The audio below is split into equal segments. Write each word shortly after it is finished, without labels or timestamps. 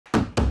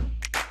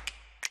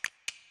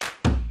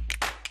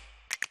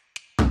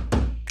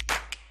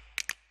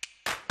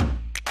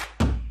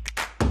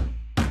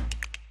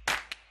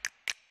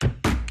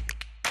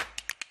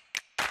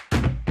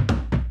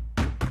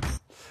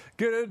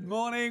Good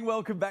morning,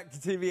 welcome back to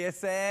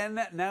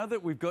TVSN. Now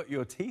that we've got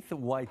your teeth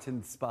white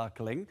and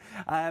sparkling,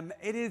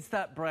 it is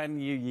that brand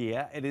new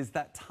year. It is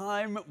that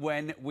time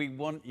when we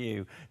want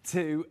you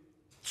to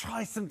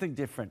try something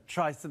different,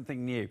 try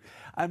something new.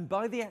 And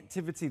by the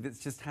activity that's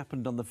just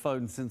happened on the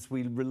phone since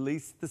we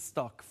released the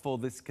stock for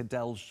this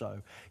Cadelle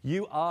show,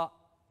 you are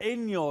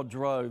in your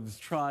droves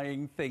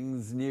trying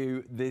things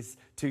new this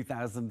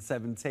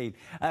 2017.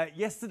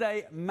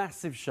 Yesterday,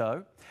 massive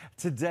show.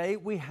 Today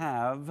we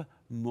have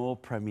more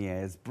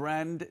premieres,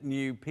 brand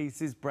new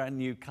pieces, brand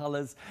new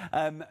colours.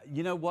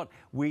 You know what?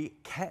 We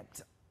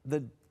kept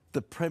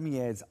the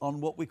premieres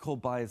on what we call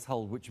buyer's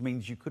hold, which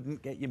means you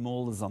couldn't get your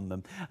maulers on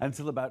them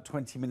until about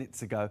 20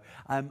 minutes ago.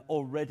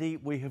 Already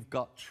we have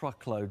got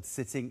truckloads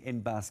sitting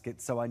in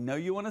baskets. So I know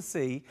you want to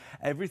see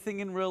everything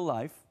in real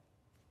life.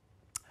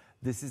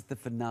 This is the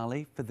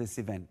finale for this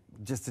event.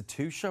 Just a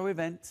two-show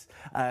event.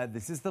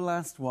 This is the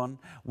last one.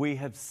 We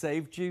have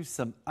saved you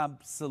some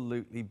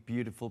absolutely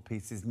beautiful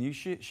pieces. New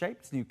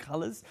shapes, new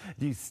colours,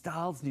 new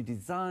styles, new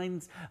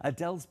designs.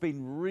 Adele's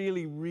been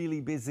really,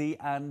 really busy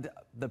and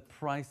the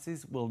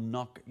prices will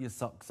knock your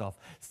socks off.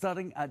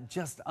 Starting at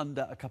just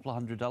under a couple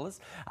of $100.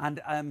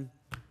 And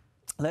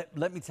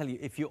let me tell you,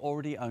 if you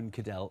already own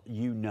Cadelle,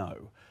 you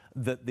know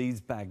that these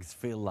bags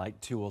feel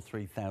like $2,000 or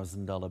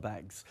 $3,000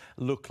 bags,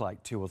 look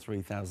like $2,000 or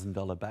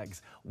 $3,000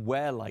 bags,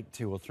 wear like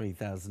 $2,000 or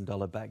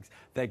 $3,000 bags.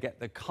 They get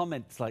the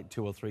comments like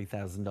 $2,000 or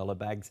 $3,000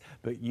 bags,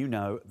 but you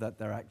know that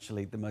they're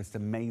actually the most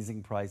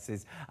amazing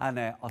prices. And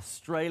an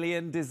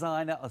Australian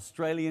designer,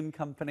 Australian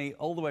company,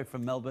 all the way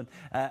from Melbourne.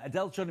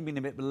 Adele's joining me in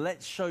a bit, but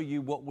let's show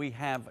you what we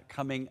have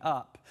coming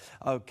up.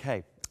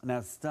 Okay,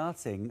 now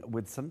starting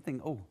with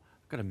something. Oh,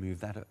 I've got to move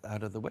that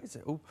out of the way.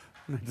 Oh,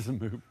 it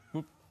doesn't move.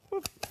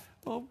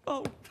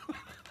 Oh.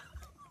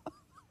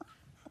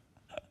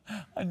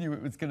 I knew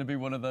it was going to be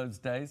one of those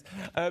days.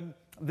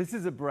 This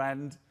is a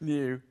brand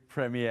new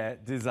premiere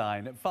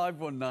design at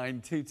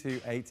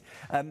 519228.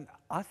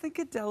 I think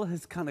Adele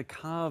has kind of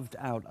carved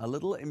out a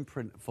little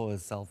imprint for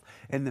herself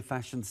in the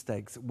fashion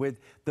stakes with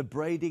the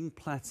braiding,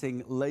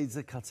 plaiting,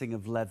 laser cutting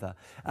of leather.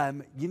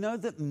 You know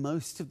that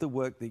most of the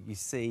work that you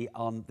see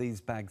on these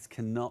bags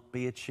cannot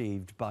be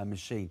achieved by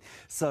machine.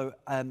 So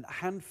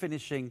hand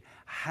finishing,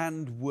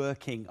 hand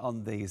working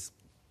on these.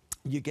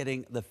 You're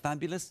getting the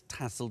fabulous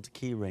tasseled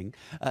keyring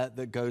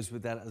that goes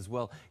with that as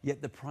well.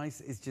 Yet the price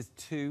is just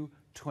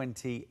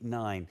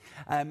 $229.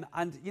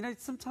 And, you know,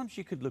 sometimes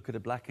you could look at a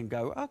black and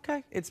go,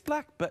 OK, it's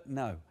black, but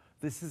no.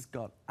 This has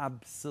got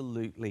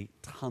absolutely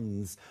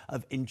tons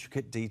of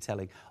intricate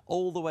detailing,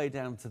 all the way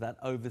down to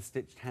that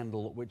overstitched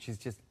handle, which is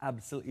just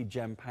absolutely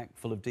jam-packed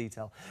full of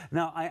detail.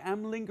 Now, I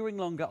am lingering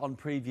longer on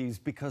previews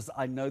because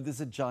I know there's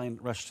a giant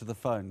rush to the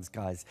phones,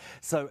 guys.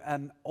 So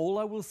all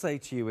I will say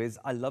to you is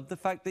I love the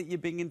fact that you're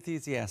being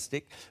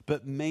enthusiastic,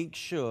 but make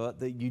sure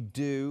that you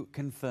do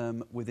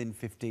confirm within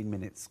 15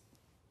 minutes.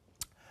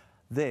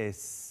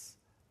 This,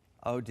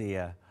 oh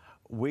dear.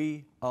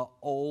 We are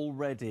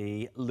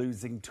already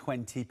losing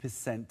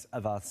 20%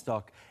 of our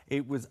stock.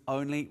 It was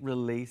only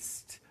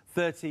released,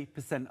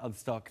 30% of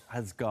stock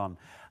has gone.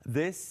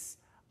 This,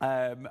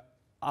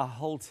 our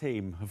whole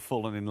team have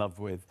fallen in love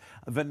with.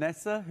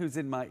 Vanessa, who's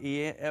in my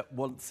ear,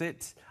 wants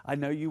it. I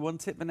know you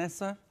want it,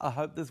 Vanessa. I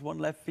hope there's one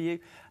left for you.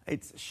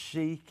 It's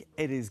chic,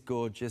 it is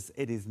gorgeous,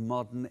 it is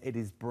modern, it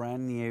is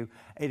brand new.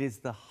 It is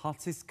the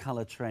hottest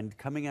colour trend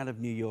coming out of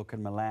New York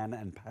and Milan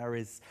and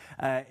Paris.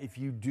 If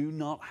you do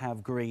not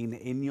have green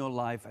in your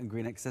life and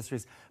green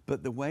accessories,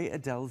 but the way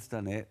Adele's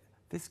done it,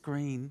 this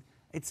green,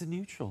 it's a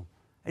neutral.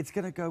 It's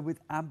going to go with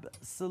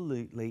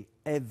absolutely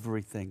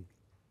everything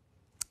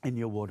in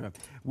your wardrobe.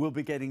 We'll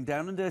be getting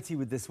down and dirty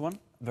with this one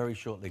very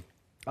shortly.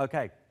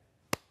 Okay,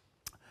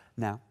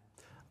 now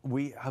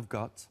we have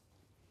got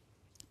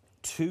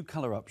two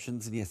colour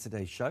options in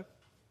yesterday's show.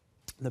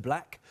 The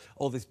black,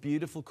 or this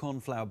beautiful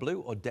cornflower blue,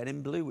 or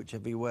denim blue,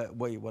 whichever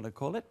way you want to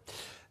call it.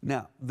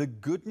 Now, the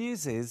good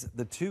news is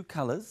the two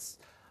colours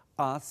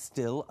are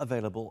still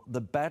available.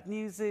 The bad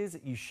news is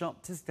you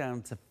shopped us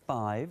down to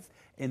 5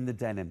 in the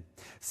denim.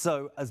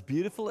 So as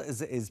beautiful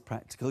as it is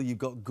practical, you've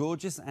got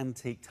gorgeous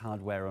antiqued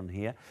hardware on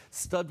here.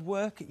 Stud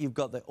work, you've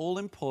got the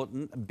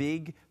all-important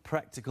big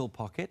practical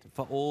pocket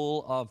for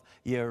all of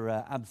your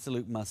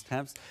absolute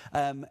must-haves.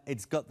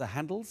 It's got the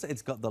handles,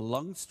 it's got the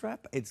long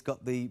strap, it's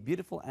got the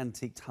beautiful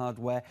antiqued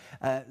hardware,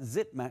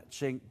 zip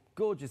matching,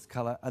 gorgeous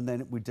colour, and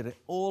then we did it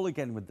all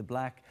again with the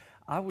black.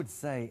 I would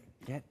say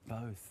get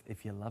both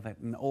if you love it,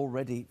 and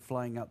already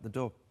flying out the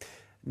door.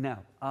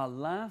 Now, our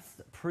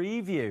last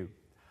preview.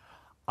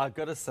 I've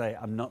got to say,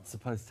 I'm not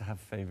supposed to have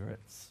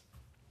favourites.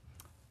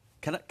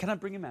 Can I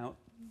bring him out?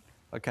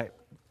 Okay,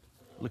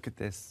 look at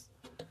this.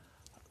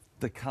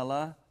 The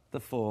colour, the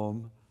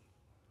form,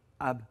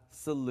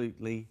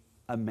 absolutely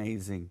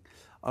amazing.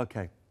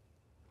 Okay,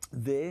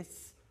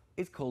 this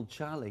is called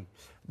Charlie.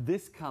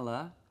 This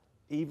colour,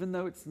 even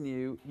though it's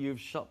new, you've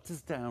shopped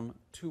us down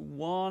to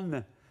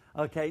 1.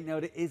 Okay, now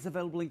it is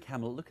available in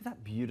camel. Look at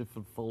that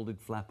beautiful folded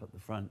flap at the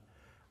front.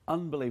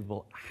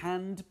 Unbelievable.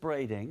 Hand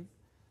braiding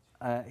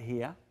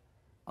here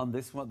on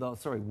this one. Oh,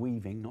 sorry,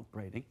 weaving, not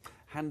braiding.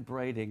 Hand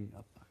braiding.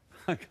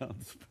 I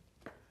can't.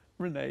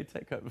 Renee,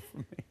 take over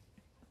from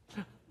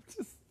me.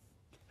 Just,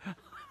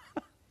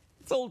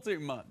 it's all too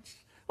much.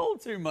 All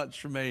too much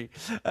for me.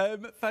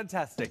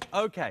 Fantastic.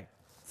 Okay,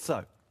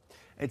 so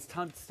it's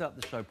time to start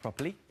the show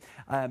properly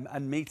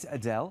and meet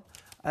Adele.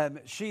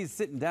 She's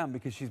sitting down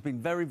because she's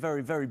been very,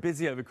 very, very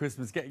busy over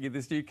Christmas getting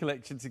this new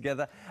collection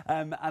together.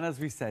 And as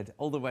we said,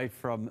 all the way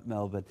from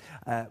Melbourne.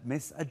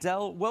 Miss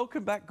Adele,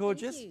 welcome back,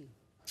 gorgeous. Thank you.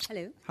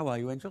 Hello. How are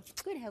you, Angel?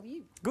 Good, how are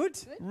you? Good,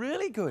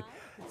 really good.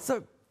 Hi.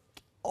 So,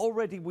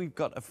 already we've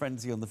got a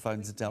frenzy on the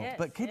phones, Adele. Yes,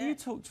 but can you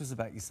talk to us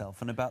about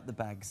yourself and about the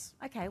bags?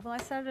 Okay, well, I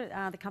started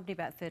the company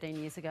about 13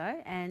 years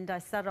ago, and I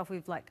started off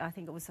with, like, I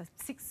think it was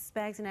 6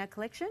 bags in our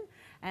collection,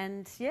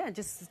 and yeah,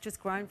 just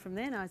grown from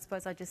there. And I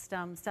suppose I just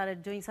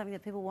started doing something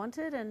that people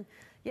wanted, and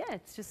yeah,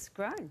 it's just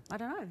grown. I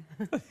don't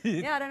know.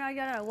 Yeah, I don't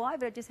know why,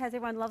 but it just has.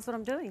 Everyone loves what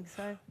I'm doing.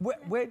 So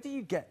Where do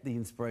you get the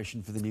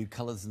inspiration for the new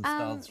colours and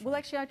styles from? Well,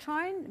 actually, I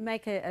try and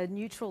make a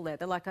neutral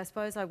leather. Like, I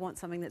suppose I want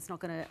something that's not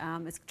going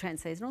to, it's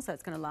trans-seasonal, so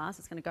it's going to last,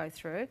 it's going to go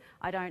through.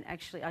 I don't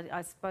actually,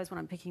 I suppose when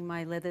I'm picking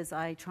my leathers,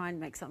 I try and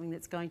make something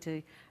that's going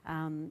to,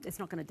 it's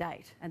not going to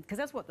date. And because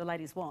that's what the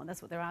ladies want,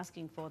 that's what they're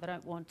asking for. They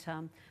don't want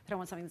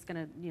something that's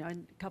going to, you know,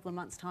 in a couple of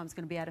months' time is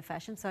going to be out of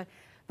fashion. So,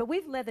 but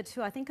with leather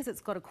too, I think because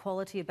it's got a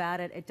quality about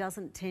it, it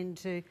doesn't tend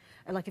to,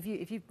 like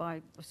if you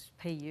buy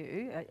PU,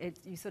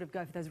 you sort of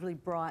go for those really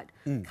bright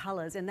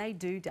colours, and they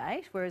do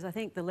date. Whereas I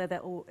think the leather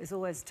is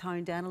always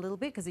toned down a little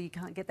bit because you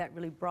can't get that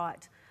really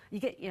bright. You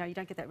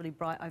don't get that really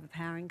bright,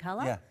 overpowering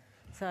colour. Yeah.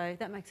 So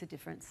that makes a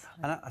difference.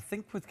 And I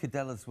think with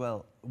Cadelle as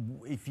well,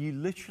 if you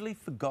literally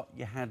forgot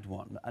you had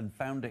one and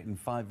found it in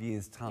 5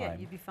 years' time... Yeah,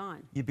 you'd be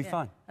fine. You'd be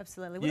fine.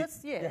 Absolutely. Well,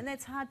 and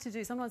that's hard to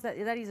do. Sometimes that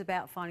is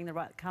about finding the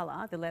right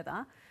colour, the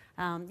leather.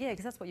 Yeah,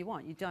 because that's what you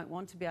want. You don't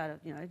want to be able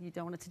to, you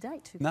don't want it to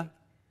date too quick. No,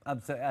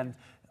 absolutely. And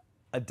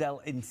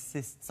Adele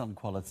insists on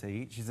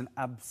quality. She's an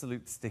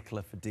absolute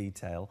stickler for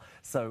detail.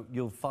 So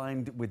you'll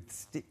find with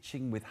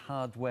stitching, with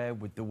hardware,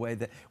 with the way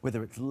that,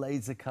 whether it's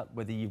laser cut,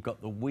 whether you've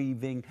got the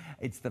weaving,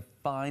 it's the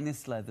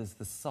finest leathers,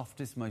 the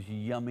softest, most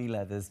yummy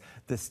leathers.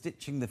 The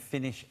stitching, the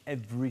finish,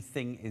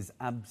 everything is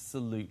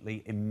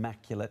absolutely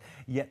immaculate.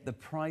 Yet the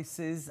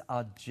prices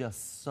are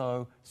just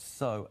so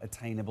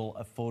attainable,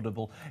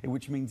 affordable,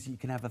 which means you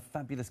can have a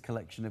fabulous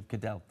collection of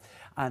Cadelle.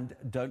 And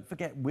don't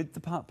forget, with the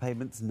part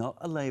payments, not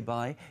a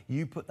lay-by,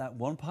 you put that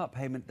one part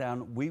payment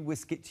down, we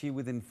whisk it to you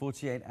within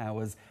 48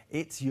 hours,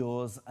 it's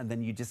yours, and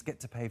then you just get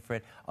to pay for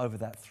it over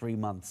that 3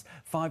 months.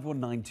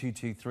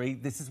 519223,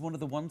 this is one of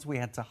the ones we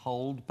had to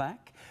hold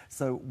back,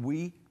 so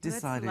we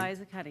decided... That's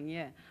laser cutting,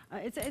 yeah.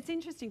 It's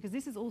interesting because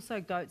this is also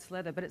goat's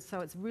leather, but it's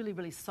really,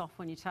 really soft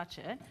when you touch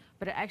it,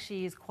 but it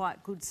actually is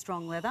quite good,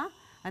 strong leather.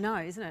 I know,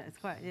 isn't it?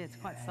 It's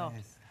quite soft.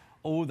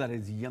 Oh, that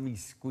is yummy,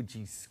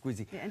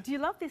 squizzy. Yeah, and do you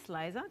love this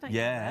laser? Don't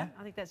you love that?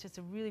 I think that's just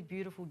a really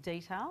beautiful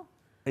detail.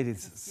 It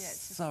is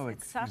so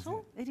it's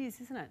subtle. It is,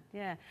 isn't it?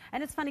 Yeah.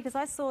 And it's funny because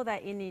I saw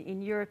that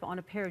in Europe on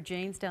a pair of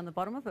jeans down the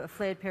bottom of it, a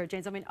flared pair of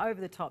jeans. I mean,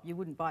 over the top, you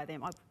wouldn't buy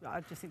them.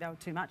 I just think they were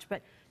too much.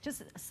 But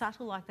just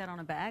subtle like that on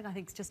a bag, I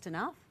think is just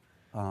enough.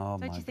 Oh,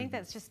 Don't you think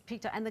that's just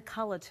picked up? And the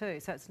colour too.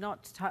 So it's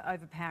not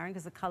overpowering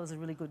because the colours are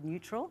really good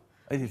neutral.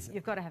 It is.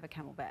 You've got to have a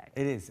camel bag.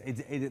 It is.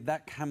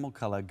 That camel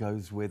colour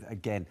goes with,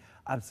 again,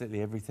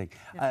 absolutely everything.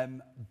 Yeah.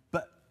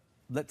 But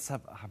let's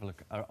have a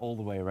look all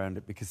the way around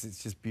it because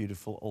it's just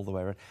beautiful all the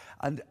way around.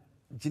 And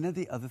do you know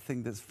the other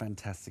thing that's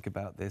fantastic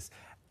about this?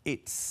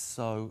 It's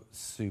so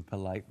super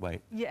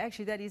lightweight. Yeah,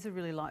 actually, that is a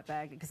really light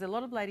bag because a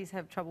lot of ladies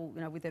have trouble,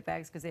 with their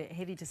bags because they're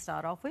heavy to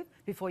start off with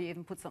before you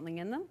even put something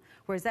in them.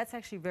 Whereas that's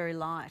actually very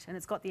light, and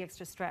it's got the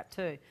extra strap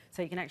too,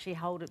 so you can actually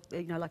hold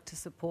it, like to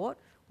support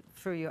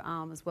through your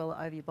arm as well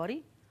over your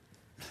body.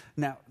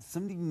 Now,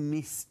 somebody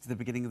missed the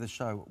beginning of the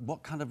show.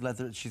 What kind of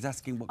leather? She's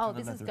asking what kind of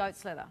leather. Oh, this is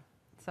goat's leather.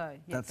 So,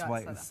 yeah, that's why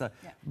it's so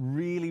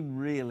really,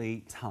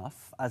 really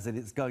tough, as in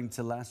it's going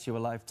to last you a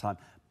lifetime.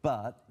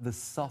 But the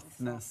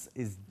softness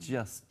is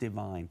just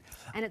divine.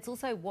 And it's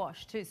also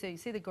washed too. So you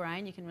see the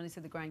grain, you can really see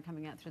the grain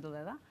coming out through the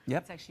leather.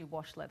 Yep. It's actually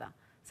washed leather.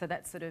 So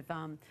that's sort of,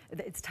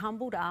 it's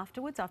tumbled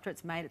afterwards. After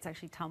it's made, it's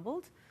actually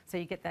tumbled. So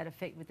you get that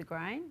effect with the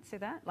grain. See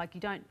that? Like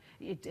you don't,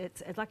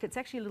 it's like it's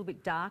actually a little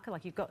bit darker.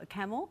 Like you've got a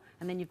camel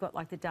and then you've got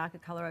like the darker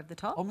colour over the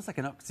top. Almost like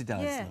an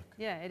oxidised look.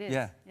 Yeah, it is.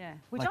 Yeah.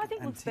 Which like I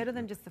think looks better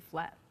than just the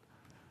flat.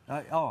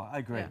 I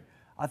agree. Yeah.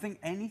 I think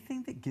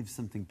anything that gives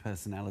something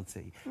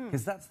personality,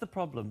 because that's the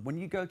problem. When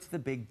you go to the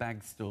big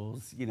bag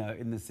stores,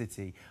 in the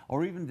city,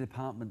 or even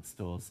department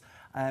stores,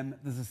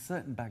 there's a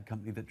certain bag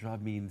company that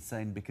drive me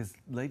insane because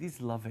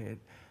ladies love it,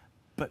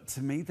 but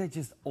to me, they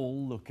just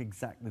all look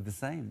exactly the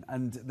same,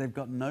 and they've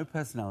got no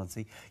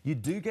personality. You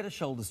do get a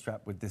shoulder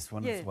strap with this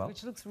one as well.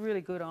 Which looks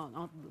really good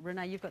on.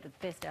 Renee, you've got the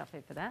best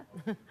outfit for that.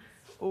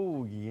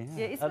 Oh, yeah.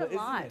 Yeah, isn't it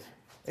light?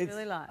 It's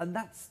really light. And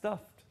that's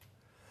stuffed.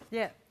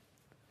 Yeah.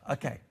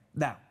 Okay,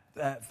 now,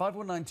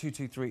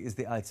 519223 is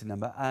the item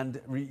number, and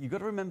you've got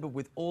to remember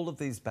with all of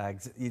these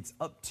bags, it's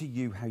up to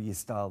you how you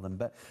style them.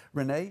 But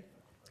Renee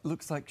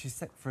looks like she's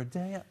set for a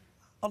day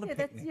On a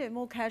picnic. That's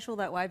more casual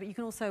that way, but you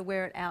can also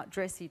wear it out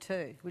dressy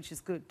too, which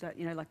is good.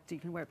 You know, like you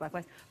can wear it both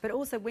ways. But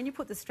also, when you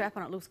put the strap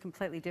on, it looks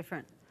completely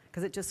different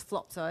because it just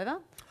flops over,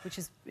 which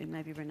is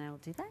maybe Renee will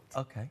do that.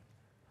 Okay.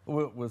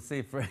 We'll see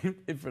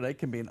if Renee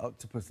can be an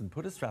octopus and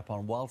put a strap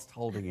on whilst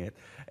holding it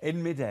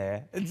in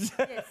midair.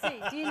 Yeah, see,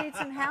 do you need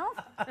some help?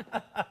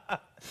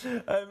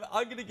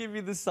 I'm going to give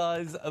you the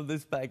size of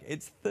this bag.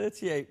 It's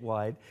 38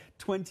 wide,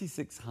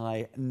 26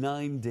 high,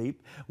 9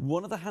 deep.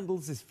 One of the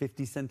handles is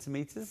 50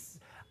 centimetres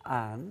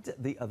and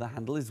the other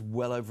handle is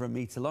well over 1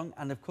 metre long.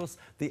 And of course,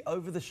 the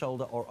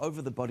over-the-shoulder or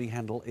over-the-body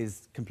handle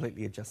is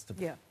completely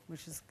adjustable. Yeah,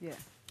 which is, yeah.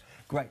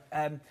 Great.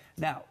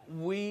 Now,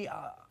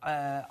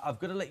 I've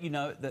got to let you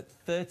know that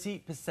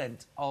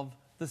 30% of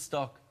the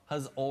stock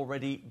has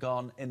already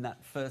gone in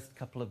that first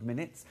couple of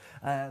minutes.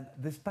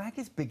 This bag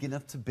is big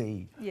enough to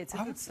be... Yeah, it's a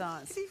good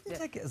size. You could even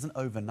take it as an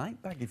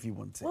overnight bag if you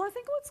want to. Well, I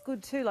think what's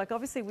good too, like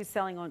obviously we're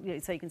selling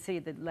on, so you can see,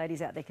 the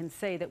ladies out there can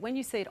see that when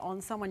you see it on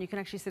someone, you can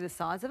actually see the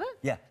size of it.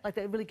 Yeah. Like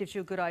that really gives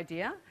you a good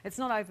idea. It's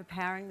not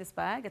overpowering, this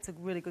bag. It's a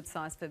really good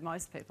size for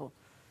most people.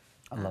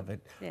 I love it.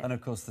 Yeah. And of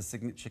course, the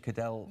signature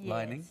Cadelle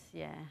lining.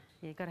 Yeah,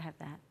 you've got to have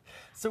that.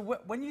 So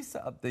when you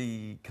set up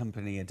the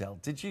company, Adele,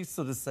 did you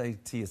sort of say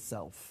to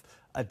yourself,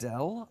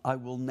 Adele, I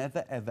will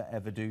never, ever,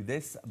 ever do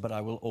this, but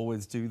I will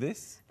always do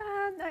this?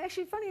 No,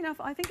 actually, funny enough,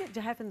 I think it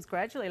happens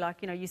gradually.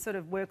 Like, you know, you sort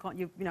of work on,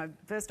 you know,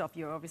 first off,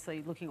 you're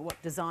obviously looking at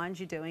what designs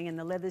you're doing and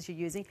the leathers you're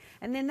using,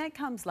 and then that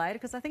comes later,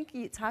 because I think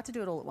it's hard to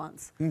do it all at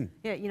once.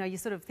 Yeah, you know, you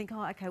sort of think,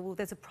 oh, okay, well,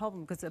 there's a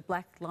problem, because a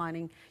black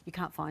lining, you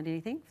can't find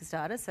anything, for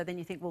starters. So then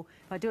you think, well,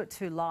 if I do it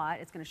too light,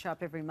 it's going to show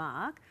up every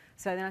mark.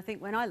 So then I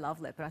think, when I love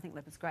leopard, I think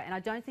leopard's great. And I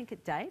don't think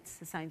it dates,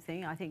 the same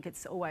thing. I think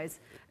it's always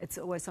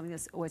something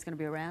that's always going to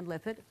be around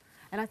leopard.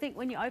 And I think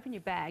when you open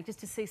your bag, just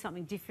to see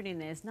something different in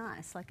there is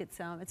nice. Like it's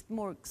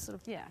more sort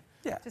of,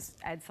 just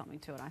add something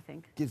to it, I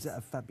think. Gives it a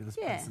fabulous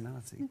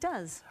personality. It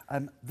does.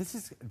 This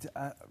is,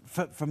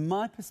 from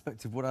my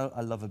perspective, what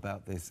I love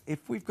about this,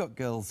 if we've got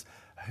girls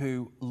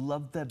who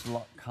love their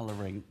block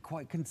colouring,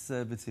 quite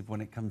conservative when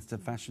it comes to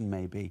fashion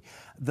maybe,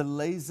 the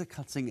laser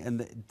cutting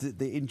and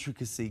the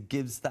intricacy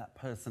gives that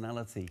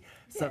personality.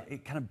 So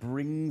it kind of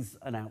brings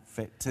an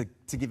outfit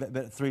to give it a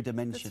bit of three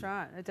dimension. That's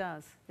right, it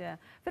does, yeah.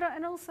 But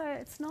and also,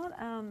 it's not,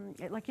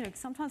 like, you know,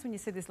 sometimes when you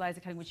see this laser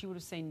cutting, which you would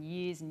have seen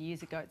years and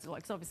years ago, it's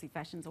like, so obviously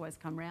fashion's always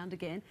come round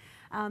again,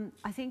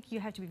 I think you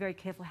have to be very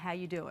careful how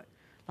you do it.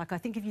 Like, I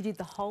think if you did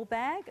the whole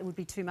bag, it would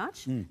be too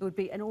much. It would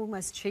be an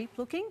almost cheap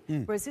looking.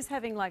 Whereas this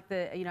having like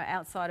the, you know,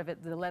 outside of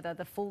it, the leather,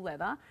 the full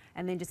leather,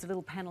 and then just a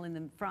little panel in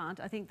the front,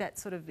 I think that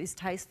sort of is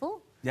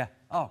tasteful. Yeah,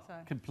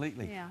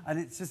 completely. Yeah. And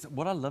it's just,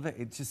 what I love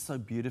it's just so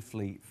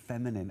beautifully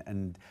feminine,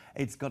 and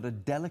it's got a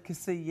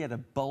delicacy, yet a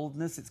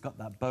boldness. It's got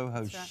that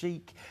boho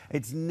chic.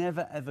 It's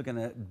never, ever going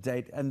to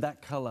date, and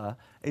that colour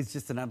is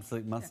just an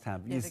absolute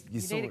must-have. Yeah, you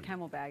need a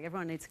camel bag.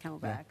 Everyone needs a camel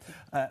bag.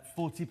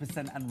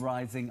 40% and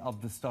rising of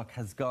the stock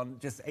has gone.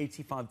 Just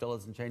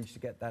 $85 and change to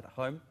get that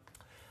home.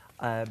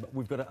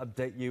 We've got to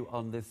update you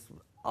on this.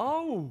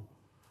 Oh!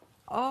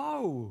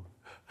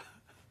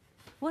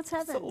 What's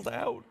happened? Sold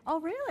out. Oh,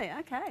 really?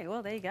 Okay,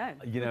 well, there you go.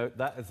 You know,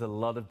 that is a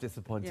lot of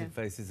disappointed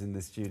faces in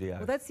the studio.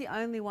 Well, that's the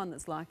only one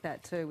that's like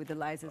that too, with the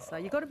lasers, so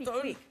you've got to be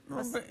quick.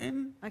 Rub it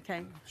in.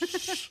 Okay.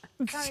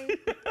 Sorry.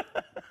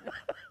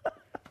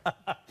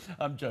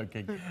 I'm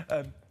joking.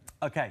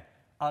 Okay,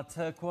 our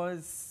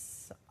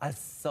turquoise has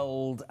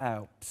sold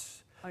out.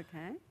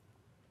 Okay.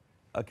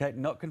 Okay,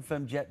 not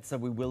confirmed yet, so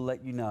we will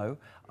let you know,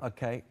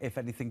 okay, if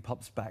anything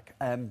pops back.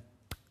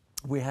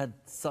 We had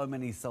so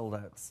many sold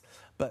outs,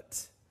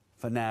 but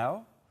for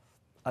now,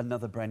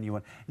 another brand new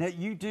one. Now,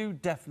 you do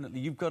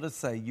definitely, you've got to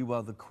say, you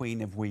are the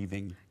queen of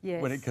weaving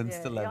when it comes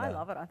to leather. Yeah, I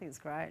love it. I think it's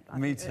great.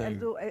 Me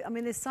too. I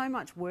mean, there's so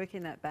much work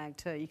in that bag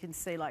too. You can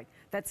see, like,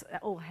 that's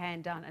all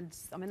hand done. And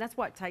I mean, that's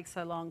why it takes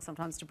so long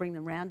sometimes to bring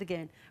them round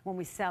again. When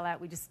we sell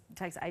out, it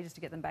takes ages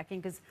to get them back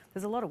in because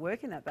there's a lot of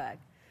work in that bag.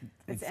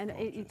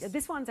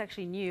 This one's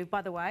actually new,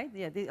 by the way.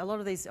 Yeah, a lot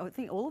of these, I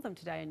think all of them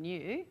today are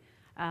new.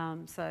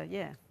 So,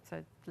 yeah.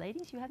 So,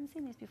 ladies, you haven't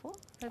seen these before.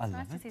 So it's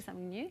nice to see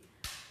something new.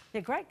 Yeah,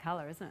 great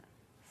colour, isn't it?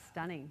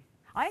 Stunning.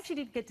 I actually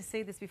didn't get to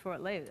see this before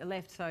it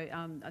left, so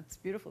it's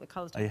beautiful. The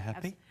colours. Are you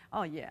happy?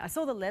 Oh, yeah. I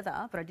saw the leather,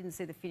 but I didn't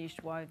see the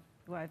finished woven,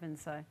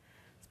 so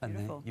it's beautiful. And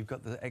then you've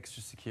got the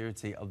extra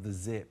security of the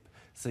zip.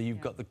 So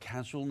you've got the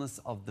casualness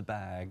of the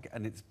bag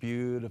and its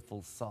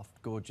beautiful,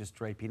 soft, gorgeous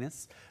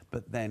drapiness.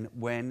 But then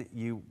when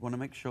you want to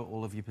make sure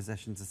all of your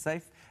possessions are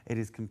safe, it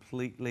is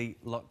completely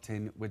locked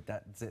in with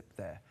that zip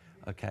there.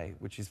 Okay,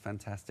 which is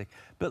fantastic.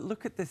 But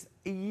look at this,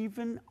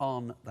 even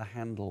on the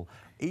handle,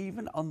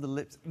 even on the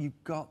lips,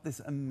 you've got this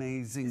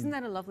amazing... Isn't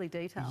that a lovely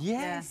detail?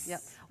 Yes. Yeah,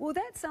 well,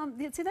 that's,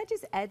 see, that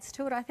just adds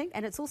to it, I think,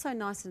 and it's also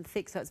nice and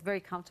thick, so it's very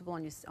comfortable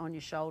on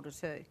your shoulder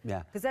too.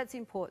 Yeah. Because that's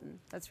important.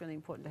 That's really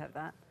important to have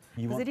that.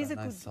 Because it is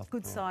a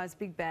good size,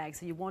 big bag,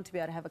 so you want to be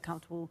able to have a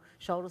comfortable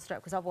shoulder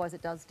strap, because otherwise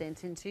it does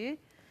dent into you.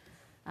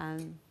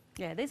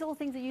 Yeah, these are all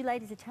things that you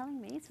ladies are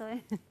telling me, so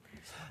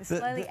we're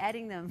slowly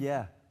adding them.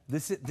 Yeah.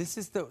 This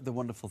is the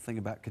wonderful thing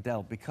about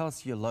Cadelle.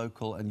 Because you're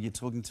local and you're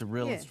talking to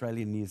real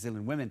Australian, New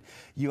Zealand women,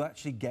 you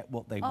actually get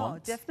what they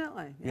want. Oh,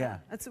 definitely. Yeah.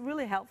 It's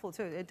really helpful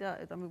too.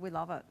 I mean, we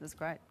love it. It's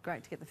great.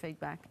 Great to get the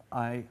feedback.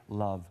 I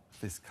love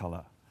this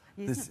colour.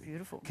 Isn't it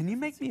beautiful? Can you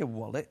make me a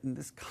wallet in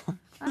this colour?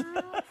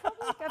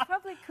 I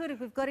probably could if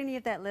we've got any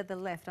of that leather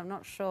left. I'm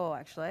not sure,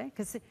 actually.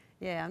 Because,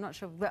 yeah, I'm not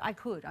sure. But I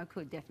could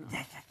definitely.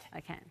 I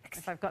can,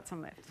 if I've got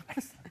some left.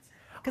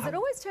 Because it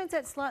always turns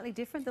out slightly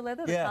different, the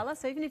leather, the colour.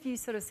 So even if you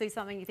sort of see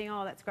something, you think,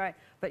 oh, that's great.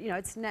 But, you know,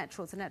 it's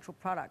natural. It's a natural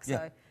product.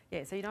 So,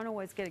 so you don't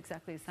always get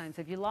exactly the same.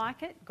 So if you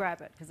like it,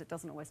 grab it, because it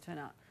doesn't always turn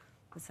out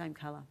the same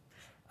colour.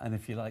 And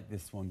if you like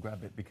this one,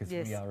 grab it, because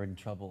we are in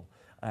trouble.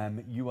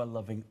 You are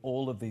loving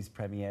all of these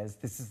premieres.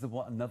 This is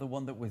another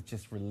one that was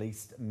just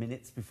released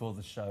minutes before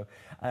the show.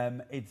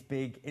 It's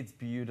big, it's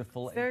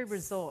beautiful. It's very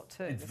resort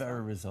too. It's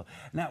very resort.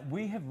 Now,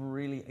 we have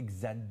really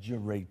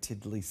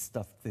exaggeratedly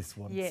stuffed this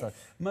one. Yes. So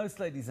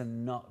most ladies are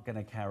not going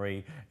to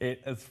carry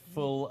it as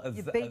full as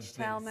your beach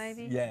towel,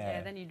 maybe?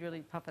 Yeah. Then you'd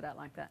really puff it out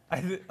like that.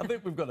 I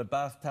think we've got a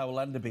bath towel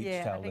and a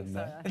beach towel in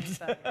there. I think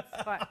so.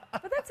 It's quite,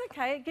 but that's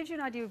okay. It gives you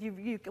an idea of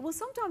you. Well,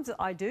 sometimes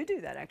I do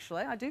that,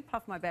 actually. I do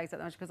puff my bags that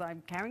much because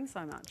I'm carrying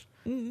so much.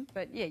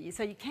 But yeah,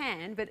 so you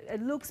can, but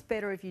it looks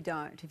better if you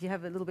don't. If you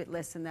have a little bit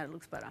less than that, it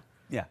looks better.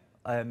 Yeah.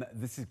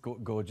 This is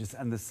gorgeous,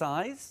 and the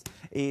size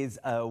is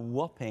a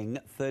whopping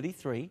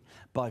 33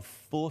 by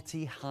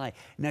 40 high.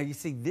 Now, you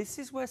see, this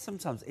is where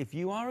sometimes, if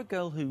you are a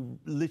girl who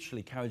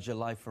literally carries your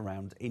life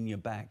around in your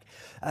bag,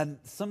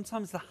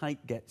 sometimes the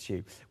height gets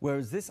you,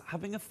 whereas this,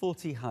 having a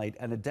 40 height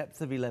and a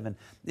depth of 11,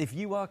 if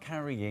you are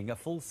carrying a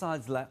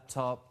full-size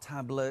laptop,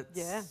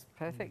 tablets,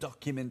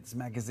 documents,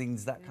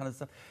 magazines, that kind of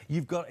stuff,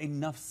 you've got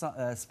enough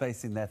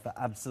space in there for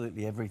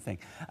absolutely everything.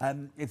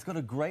 It's got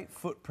a great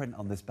footprint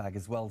on this bag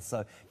as well,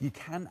 so you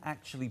can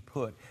actually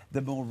put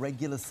the more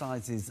regular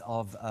sizes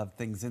of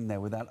things in there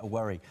without a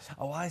worry.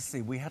 Oh, I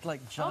see. We had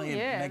like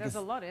giant there's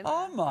a lot in there.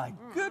 Oh, my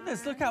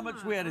goodness. Look how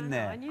much we had in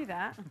there. I knew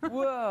that.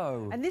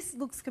 Whoa. And this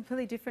looks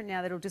completely different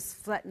now. That'll just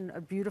flatten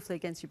beautifully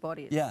against your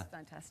body. It's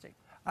fantastic.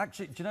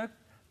 Actually, do you know,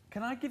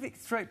 can I give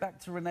it straight back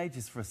to Renee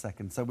just for a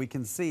second so we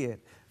can see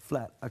it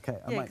flat? Okay.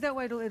 That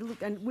way it'll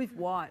look, and with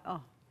white.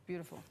 Oh,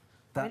 beautiful.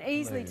 That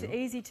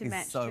easy to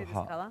match so to this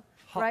colour.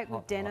 Great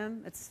with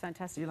denim. It's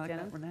fantastic. Do you like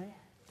denim. that, Renee?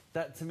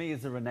 That to me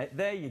is a Renee.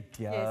 There you go.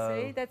 Yeah,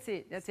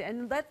 see, that's it.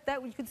 And that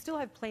you could still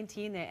have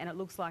plenty in there, and it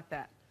looks like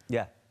that.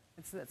 Yeah.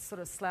 It's that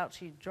sort of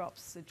slouchy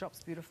drops. It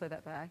drops beautifully,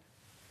 that bag,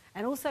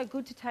 and also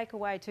good to take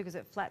away too, because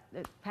it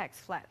packs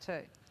flat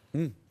too.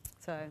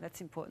 So that's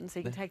important.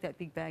 So you can take that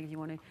big bag if you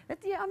want to. I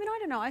mean, I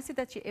don't know. I said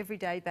that's your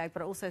everyday bag,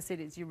 but I also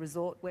said it's your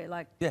resort where,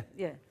 like,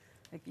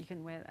 like you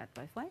can wear that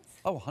both ways.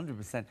 Oh,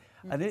 100%.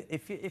 And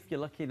if you're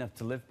lucky enough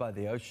to live by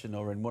the ocean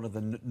or in one of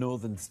the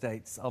northern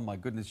states, oh my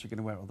goodness, you're going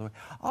to wear it all the way.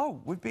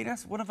 Oh, we've been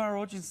asked, one of our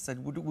audiences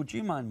said, would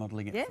you mind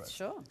modelling it for us?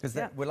 Sure. Because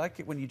we like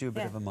it when you do a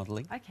bit of a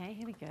modelling. Okay,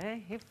 here we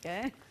go.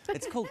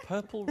 It's called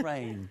Purple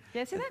Rain.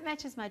 Yeah, so that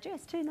matches my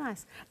dress too,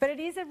 nice. But it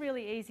is a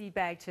really easy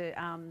bag to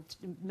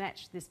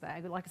match this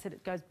bag. Like I said,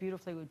 it goes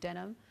beautifully with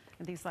denim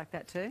and things like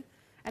that too.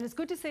 And it's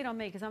good to see it on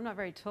me because I'm not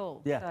very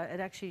tall. Yeah. So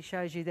it actually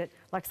shows you that,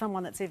 like,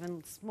 someone that's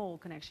even small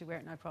can actually wear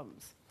it no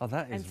problems. Oh,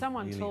 that is. And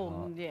someone really tall,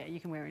 hot. You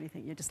can wear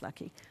anything. You're just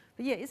lucky.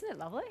 But yeah, isn't it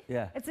lovely?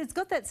 Yeah. It's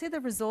got that, see the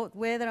resort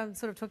wear that I'm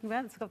sort of talking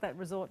about? It's got that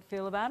resort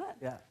feel about it.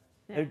 Yeah.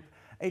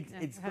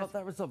 It's got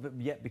that resort, but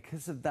yet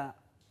because of that,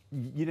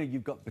 you know,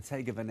 you've got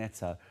Bottega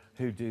Veneta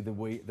who do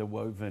the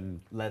woven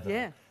leather.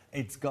 Yeah.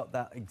 It's got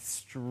that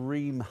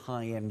extreme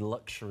high-end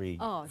luxury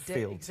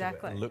feel to it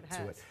and look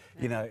to it.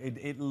 Yeah. You know,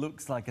 it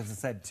looks like, as I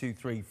said,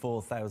 $2,000,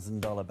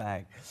 $3,000, $4,000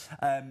 bag.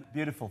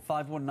 Beautiful.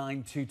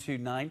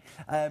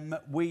 519229.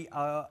 We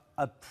are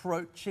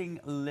approaching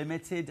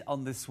limited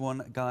on this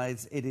one,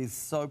 guys. It is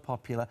so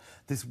popular.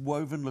 This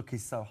woven look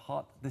is so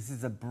hot. This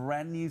is a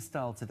brand new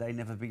style today,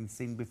 never been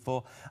seen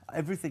before.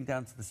 Everything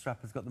down to the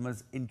strap has got the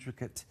most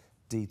intricate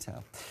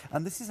detail.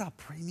 And this is our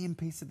premium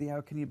piece of the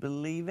hour. Can you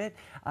believe it?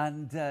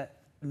 And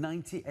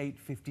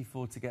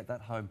 $98.54 to get that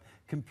home.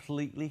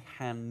 Completely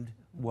hand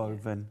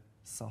woven,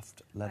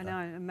 soft leather.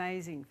 I know,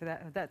 amazing for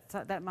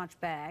that much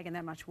bag and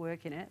that much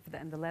work in it,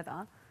 and the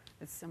leather.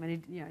 It's, I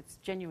mean, you know, it's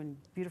genuine,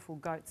 beautiful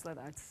goat's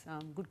leather. It's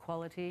good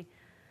quality.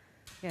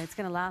 Yeah, it's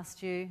going to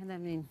last you. And I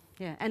mean,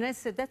 yeah. And as I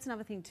said, that's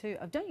another thing too.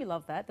 Don't you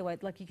love that? The way,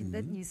 like, you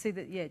can, you see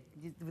that,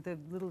 with the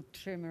little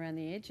trim around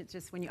the edge. It's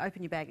just when you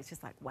open your bag, it's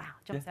just like, wow,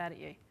 jumps out at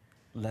you.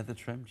 Leather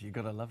trimmed, you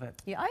gotta love it.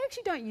 Yeah, I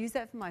actually don't use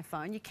that for my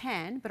phone. You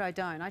can, but I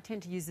don't. I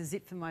tend to use the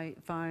zip for my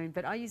phone,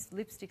 but I use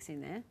lipsticks in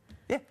there.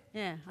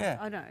 Yeah.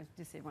 I don't know.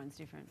 Just everyone's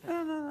different.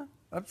 But. No,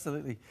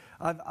 absolutely.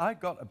 I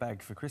got a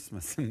bag for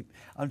Christmas, and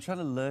I'm trying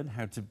to learn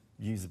how to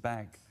use a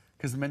bag.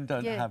 Because men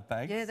don't have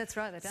bags. Yeah, that's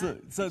right, they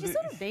don't. So you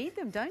sort of need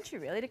them, don't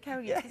you, really, to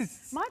carry your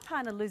kids? My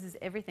partner loses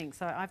everything,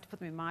 so I have to put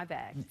them in my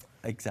bag.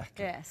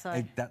 Exactly. Yeah,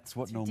 so that's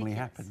what normally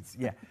happens.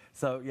 Yeah.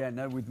 So,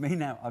 no, with me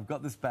now, I've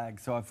got this bag,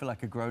 so I feel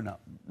like a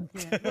grown-up.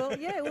 Well,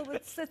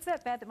 it's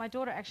that bad that my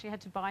daughter actually had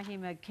to buy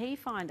him a key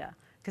finder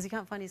because he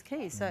can't find his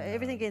keys. So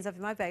everything ends up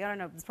in my bag. I don't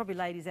know, there's probably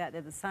ladies out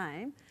there the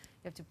same.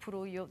 You have to put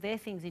all their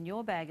things in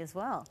your bag as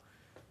well.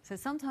 So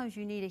sometimes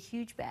you need a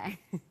huge bag.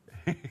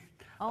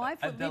 Oh, I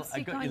put Adele,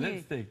 lipstick I got on your you.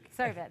 lipstick.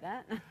 Sorry about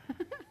that.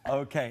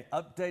 Okay,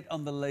 update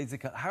on the laser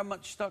cut. How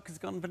much stock has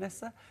gone,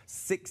 Vanessa?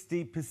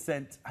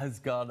 60% has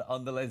gone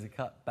on the laser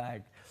cut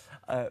bag.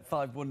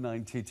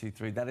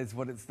 519223. That is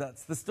what it's.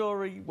 That's the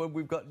story when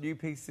we've got new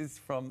pieces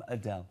from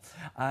Adele.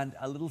 And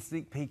a little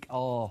sneak peek.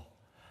 Oh,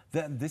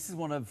 this is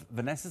one of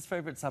Vanessa's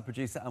favourites, our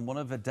producer, and one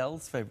of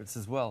Adele's favourites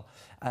as well.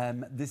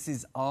 This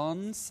is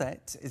on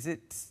set. Is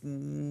it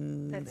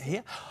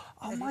here?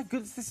 Oh my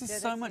goodness, this is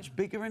so much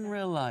bigger in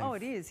real life. Oh,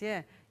 it is,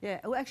 yeah.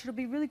 Yeah. Well, actually, it'll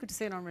be really good to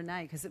see it on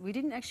Renee, because we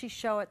didn't actually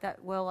show it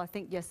that well. I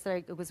think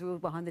yesterday we were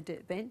behind the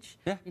bench.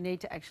 Yeah. You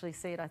need to actually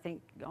see it, I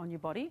think, on your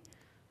body.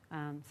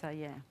 So,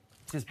 yeah.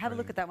 Just have a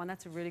look at that one.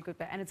 That's a really good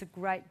bag. And it's a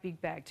great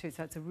big bag too,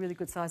 so it's a really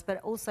good size, but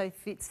it also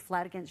fits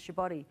flat against your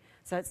body,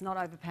 so it's not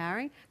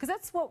overpowering. Because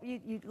that's what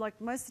you like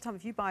most of the time.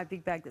 If you buy a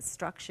big bag that's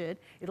structured,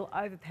 it'll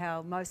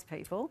overpower most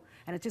people,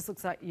 and it just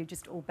looks like you're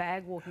just all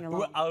bag walking along.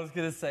 Well, I was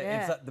going to say,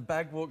 it's like the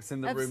bag walks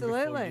in the room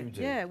before you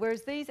do. Yeah,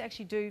 whereas these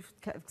actually do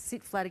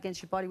sit flat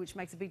against your body, which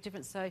makes a big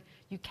difference, so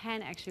you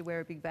can actually wear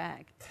a big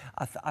bag.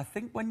 I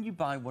think when you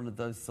buy one of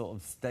those sort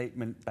of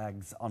statement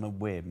bags on a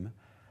whim,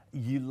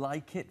 you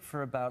like it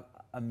for about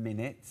a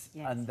minute,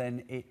 and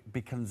then it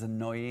becomes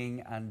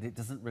annoying and it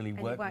doesn't really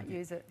work. You won't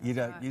use it. You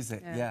don't use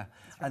it, yeah.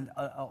 Right. And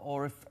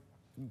or if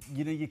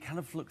you kind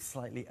of look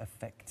slightly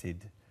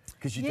affected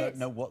because you don't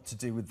know what to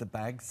do with the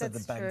bag, so the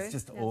bag's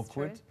just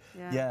awkward.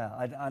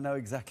 Yeah, I know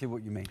exactly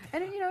what you mean.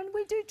 And and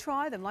we do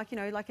try them. Like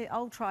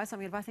I'll try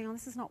something, and if I think, oh,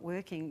 this is not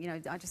working,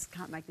 I just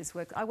can't make this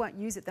work. I won't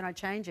use it, then I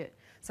change it.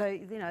 So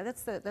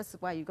that's the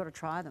way you've got to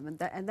try them,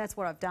 and that's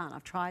what I've done.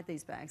 I've tried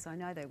these bags, so I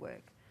know they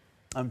work.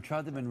 I've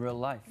tried them in real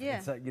life. Yeah.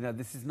 It's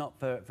this is not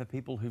for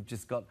people who've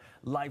just got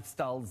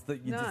lifestyles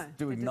that you're just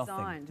doing they're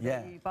designed. nothing.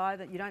 Yeah. You buy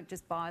that. You don't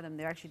just buy them.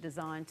 They're actually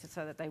designed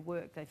so that they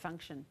work, they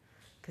function,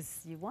 because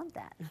you want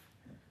that.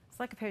 It's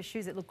like a pair of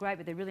shoes that look great,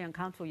 but they're really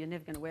uncomfortable. You're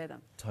never going to wear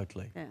them.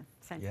 Totally. Yeah.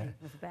 Same thing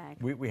with a bag.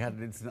 We had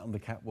an incident on the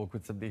catwalk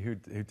with somebody who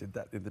did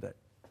that the other day.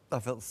 I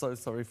felt so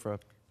sorry for her.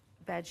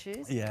 Bad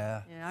shoes?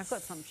 Yeah. Yeah, I've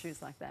got some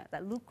shoes like that.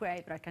 That look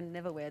great, but I can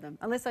never wear them.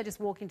 Unless I just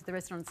walk into the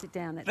restaurant and sit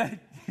down. Don't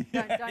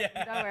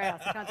wear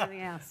else. I can't do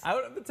anything else.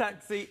 Out of the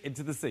taxi,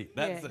 into the seat.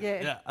 That's it.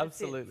 Yeah,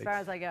 absolutely. As far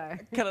as I go.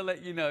 Can I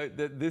let you know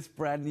that this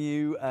brand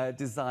new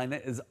designer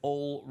is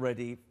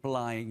already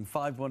flying?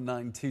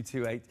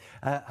 519228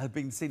 have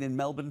been seen in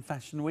Melbourne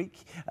Fashion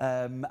Week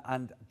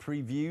and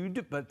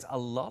previewed, but a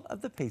lot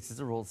of the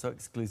pieces are also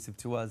exclusive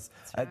to us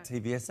at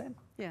TVSN.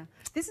 Yeah,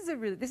 this is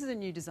a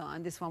new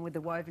design. This one with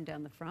the woven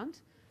down the front.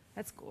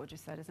 That's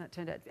gorgeous, though, doesn't it?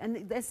 Turned out,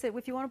 and that's it.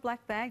 If you want a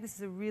black bag, this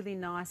is a really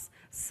nice,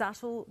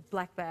 subtle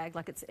black bag.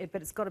 But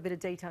it's got a bit of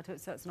detail to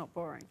it, so it's not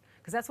boring.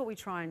 Because that's what we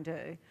try and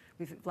do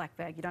with a black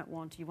bag. You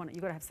want it.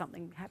 You've got to have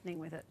something happening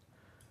with it.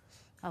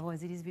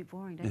 Otherwise, it is a bit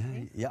boring, don't you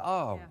think? Yeah.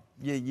 Oh,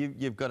 yeah.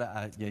 You've got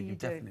to. You've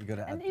definitely got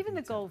to. And even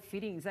the gold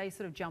fittings, they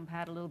sort of jump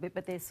out a little bit,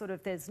 but they're sort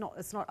of it's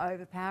not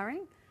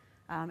overpowering.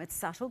 It's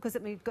subtle, because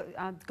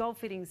gold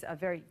fittings are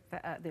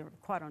they're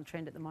quite on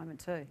trend at the moment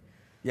too.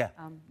 Yeah.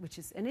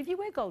 And if you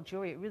wear gold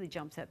jewellery, it really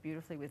jumps out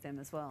beautifully with them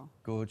as well.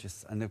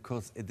 Gorgeous. And of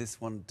course,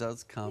 this one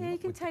does come. Yeah, you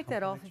can take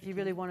that off if you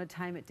really want to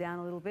tame it down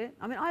a little bit.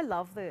 I mean, I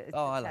love the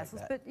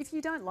tassels, but if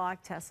you don't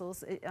like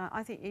tassels,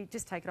 I think you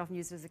just take it off and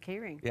use it as a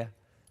keyring. Yeah.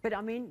 But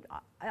I mean,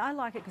 I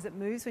like it because it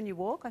moves when you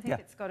walk. I think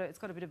it's got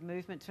a bit of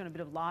movement to it and a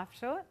bit of life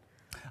to it.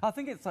 I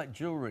think it's like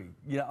jewellery.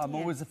 I'm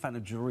always a fan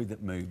of jewellery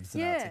that moves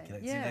and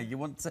articulates. You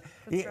want to.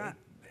 That's right.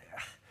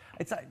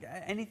 It's like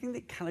anything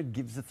that kind of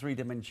gives a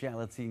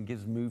three-dimensionality and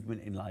gives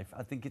movement in life.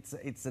 I think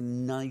it's a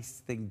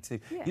nice thing to.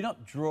 You're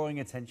not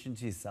drawing attention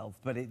to yourself,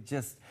 but it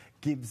just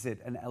gives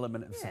it an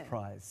element of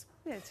surprise.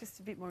 Yeah, it's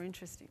just a bit more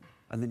interesting.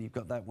 And then you've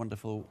got that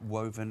wonderful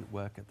woven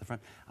work at the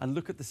front. And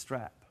look at the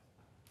strap.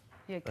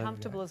 Yeah,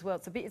 comfortable as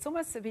well. It's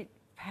almost a bit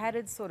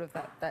padded, sort of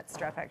that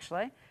strap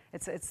actually.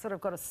 It's sort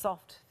of got a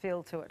soft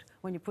feel to it.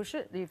 When you push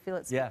it, do you feel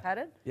it's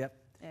padded? Yep.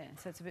 Yeah,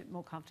 so it's a bit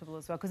more comfortable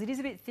as well, because it is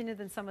a bit thinner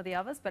than some of the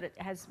others, but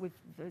we've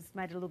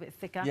made it a little bit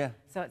thicker. Yeah.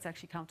 So it's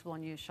actually comfortable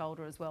on your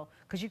shoulder as well,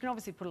 because you can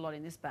obviously put a lot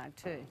in this bag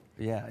too.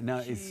 Yeah, no,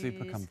 it's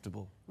super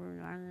comfortable.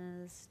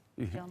 Runners,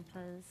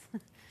 jumpers,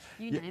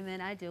 you name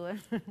it, I do it.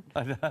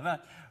 I know.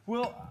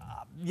 Well,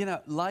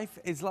 life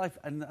is life,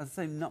 and as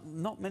I say,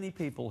 not many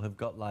people have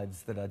got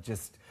lives that are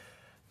just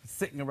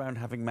sitting around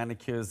having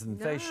manicures and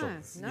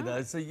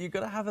facials, so you've got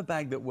to have a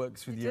bag that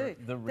works with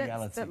the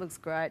reality. That looks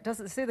great.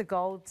 Doesn't see the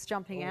gold's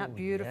jumping out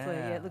beautifully.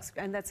 Yeah, it looks,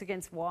 and that's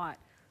against white.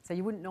 So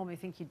you wouldn't normally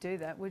think you'd do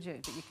that, would you?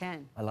 But you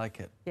can. I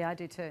like it. Yeah, I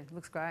do too. It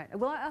looks great.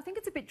 Well, I think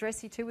it's a bit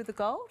dressy too with the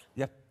gold.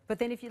 Yep. But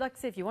then if you, like I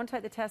said, if you want to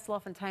take the tassel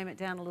off and tame it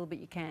down a little bit,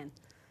 you can.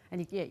 And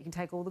you can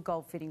take all the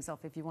gold fittings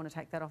off if you want to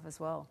take that off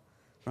as well.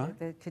 Right.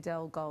 The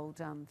Cadelle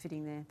gold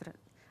fitting there. But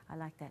I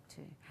like that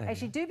too.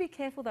 Actually, do be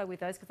careful though with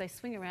those, because they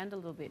swing around a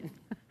little bit.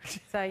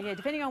 So yeah,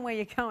 depending on where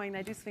you're going,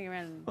 they do swing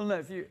around. Well,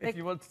 no, if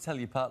you want to tell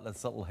your partner a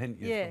subtle hint,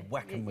 you just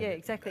whack them with it. Yeah,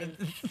 exactly.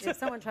 If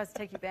someone tries to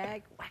take your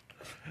bag, whack.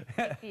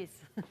 Yes.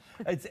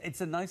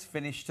 It's a nice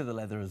finish to the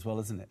leather as well,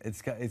 isn't it?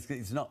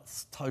 It's not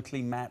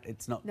totally matte.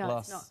 It's not No,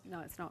 gloss. it's not.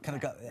 No, it's not. Kind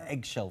of got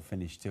eggshell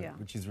finish to it,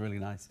 which is really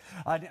nice.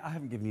 I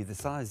haven't given you the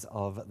size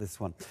of this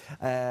one.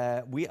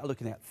 We are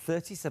looking at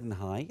 37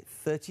 high,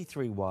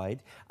 33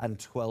 wide, and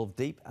 12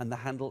 deep, and the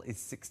handle is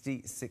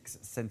 66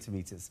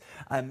 centimetres.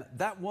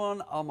 That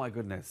one, oh my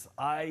goodness,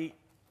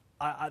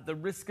 at the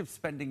risk of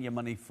spending your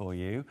money for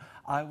you,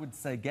 I would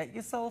say get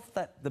yourself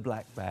the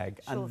black bag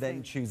and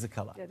then choose a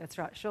colour. Yeah, that's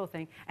right, sure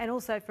thing. And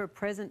also for a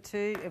present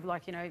too,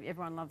 like, you know,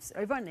 everyone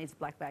needs a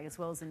black bag as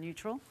well as a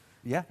neutral.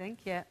 Yeah. I think,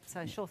 yeah.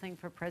 So sure thing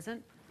for a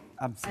present.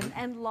 Absolutely.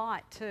 And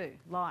light too,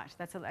 light.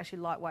 That's actually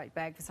a lightweight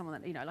bag for someone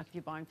that, you know, like if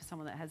you're buying for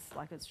someone that has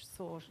like a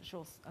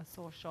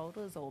sore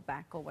shoulders or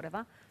back or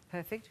whatever,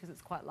 perfect because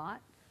it's quite light.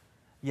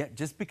 Yeah,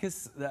 just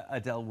because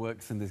Adele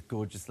works in this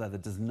gorgeous leather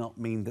does not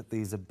mean that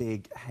these are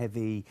big,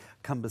 heavy,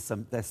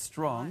 cumbersome. They're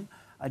strong,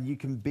 and you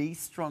can be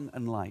strong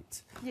and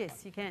light.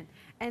 Yes, you can.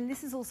 And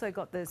this has also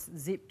got this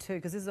zip too,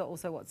 because this is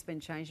also what's been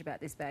changed about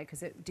this bag,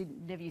 because it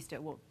never used to,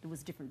 well, it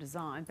was a different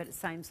design, but it's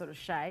same sort of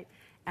shape.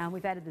 And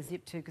we've added the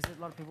zip too, because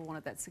a lot of people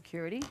wanted that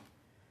security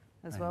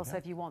as well. So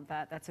if you want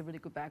that, that's a really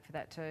good bag for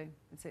that too.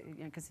 It's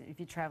because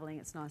if you're travelling,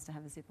 it's nice to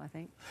have a zip, I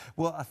think.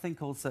 Well, I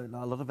think also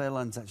a lot of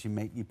airlines actually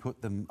make you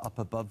put them up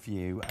above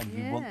you, and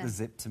you want the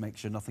zip to make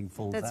sure nothing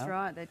falls out. That's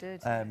right, they do.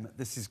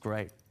 This is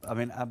great. I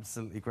mean,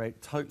 absolutely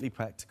great. Totally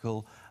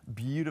practical,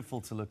 beautiful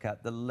to look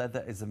at. The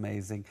leather is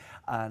amazing,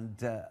 and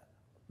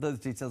those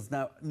details.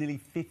 Now, nearly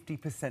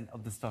 50%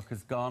 of the stock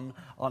has gone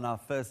on our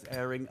first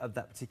airing of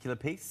that particular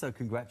piece, so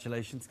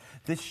congratulations.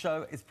 This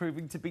show is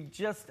proving to be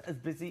just as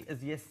busy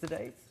as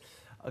yesterday's.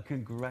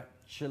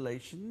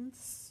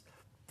 Congratulations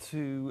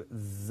to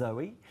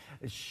Zoe.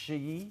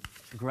 She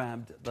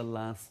grabbed the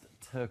last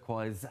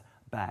turquoise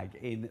bag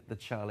in the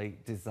Charlie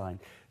design.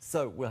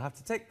 So we'll have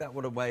to take that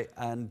one away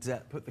and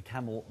put the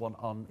camel one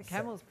on. The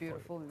camel's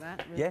beautiful in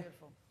that, really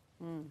beautiful.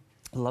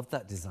 I love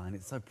that design,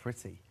 it's so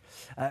pretty.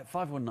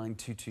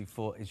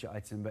 519224 is your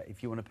item number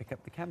if you want to pick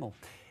up the camel.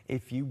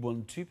 If you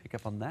want to pick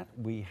up on that,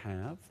 we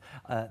have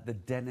the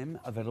denim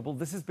available.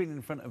 This has been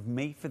in front of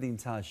me for the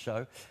entire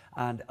show,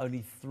 and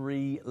only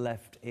 3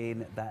 left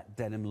in that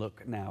denim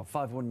look now.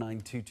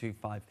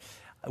 519225.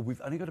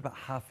 We've only got about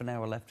half an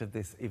hour left of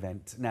this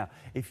event. Now,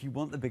 if you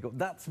want the big one,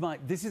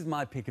 this is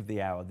my pick of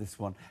the hour, this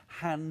one.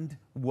 Hand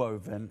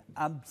woven,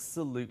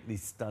 absolutely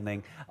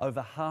stunning.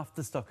 Over half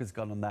the stock has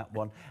gone on that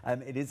one.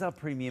 It is our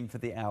premium for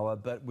the hour,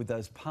 but with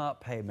those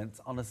part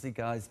payments, honestly,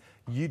 guys,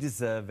 you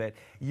deserve it.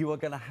 You are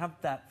going to have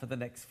that for the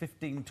next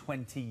 15,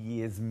 20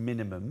 years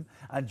minimum,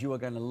 and you are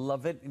going to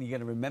love it, and you're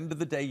going to remember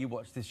the day you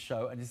watched this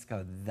show and just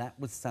go, that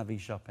was savvy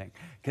shopping.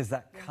 Because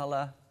that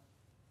colour,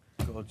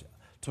 gorgeous.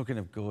 Talking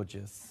of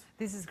gorgeous.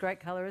 This is great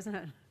colour, isn't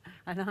it?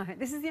 I know.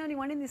 This is the only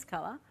one in this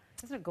colour.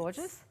 Isn't it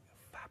gorgeous?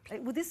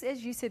 Well, this,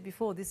 as you said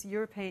before,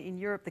 in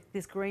Europe,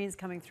 this green's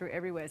coming through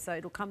everywhere, so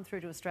it'll come through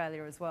to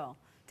Australia as well,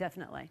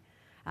 definitely.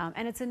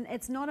 And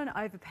it's not an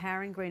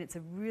overpowering green. It's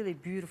a really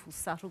beautiful,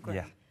 subtle green.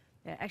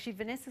 Yeah. Actually,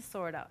 Vanessa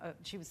saw it.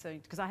 She was saying,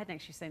 because I hadn't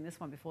actually seen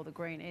this one before, the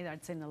green either.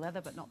 I'd seen the leather,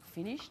 but not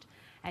finished.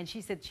 And she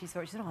said she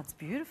saw it. She said, "Oh, it's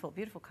beautiful,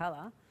 beautiful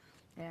colour.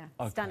 Yeah,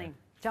 stunning.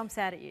 Jumps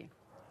out at you."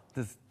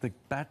 The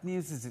bad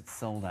news is it's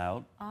sold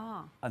out.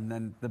 And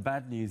then the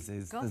bad news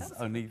is there's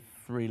only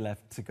 3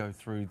 left to go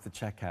through the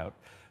checkout.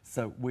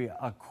 So we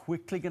are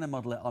quickly going to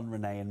model it on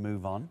Renee and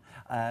move on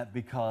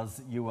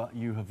because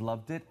you have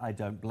loved it. I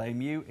don't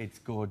blame you. It's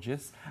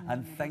gorgeous.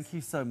 And thank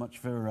you so much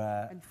for...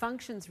 and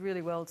functions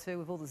really well too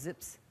with all the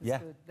zips. It's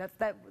good.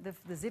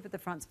 The zip at the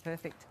front's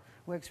perfect.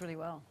 Works really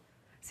well.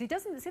 See, they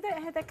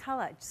had that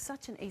colour. It's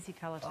such an easy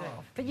colour too.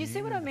 But you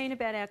see what I mean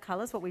about our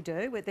colours? What we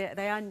do?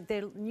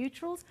 They're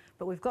neutrals,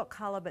 but we've got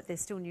colour, but they're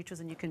still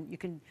neutrals, and you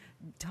can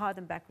tie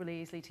them back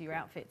really easily to your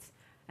outfits.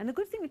 And the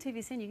good thing with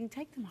TVSN, you can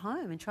take them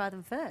home and try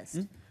them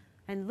first,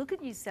 and look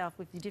at yourself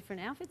with your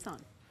different outfits on.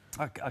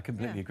 I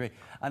completely agree.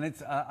 And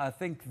it's I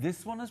think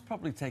this one has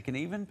probably taken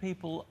even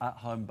people at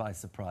home by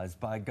surprise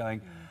by going.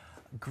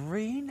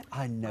 Green?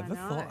 I never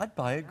thought I'd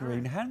buy a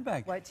green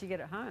handbag. Wait till you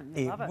get it home.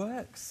 It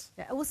works.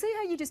 Yeah. We'll see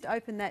how you just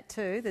open that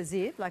too, the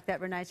zip, like that.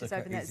 Renee just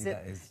opened that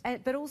zip.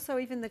 But also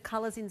even the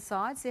colours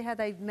inside, see how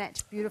they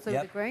match beautifully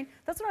with the green?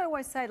 That's what I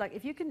always say, like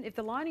if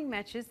the lining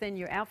matches, then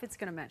your outfit's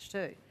going to match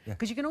too.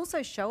 Because you can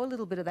also show a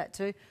little bit of that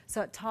too,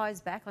 so it ties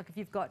back. Like if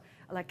you've got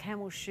like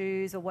camel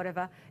shoes or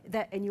whatever,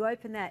 and you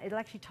open that, it'll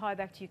actually tie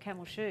back to your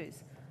camel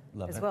shoes.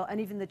 Well, and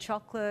even the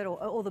chocolate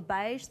or the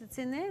beige that's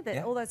in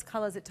there, all those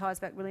colours, it ties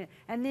back really,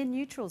 and they're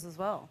neutrals as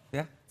well.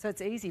 So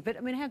it's easy. But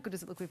I mean, how good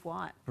does it look with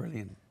white?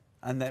 Brilliant.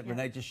 And that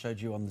Renee just showed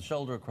you on the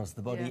shoulder across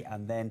the body,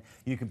 and then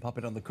you can pop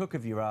it on the crook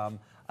of your arm,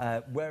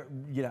 where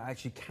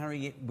actually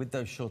carry it with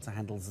those shorter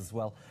handles as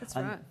well. That's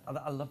right.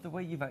 I love the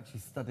way you've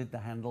actually studied the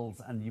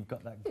handles, and you've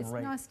got that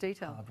great nice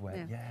detail.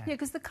 hardware. Yeah,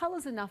 because the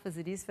colour's enough as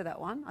it is for that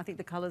one. I think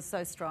the colour's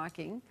so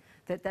striking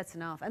that that's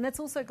enough, and that's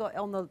also got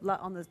on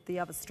the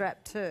other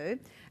strap too.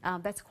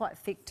 That's quite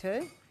thick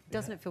too.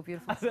 Doesn't it feel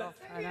beautiful and soft?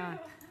 I know.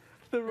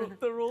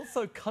 they're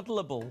also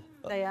cuddleable.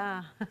 They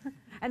are.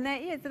 And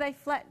they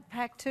flat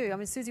pack too. I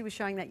mean, Susie was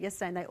showing that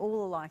yesterday, and they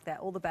all are like that.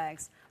 All the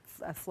bags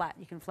are flat.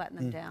 You can flatten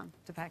them down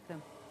to pack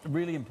them.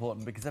 Really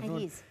important because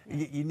everyone,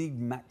 yeah. you need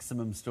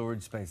maximum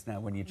storage space now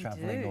when you're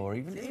travelling, or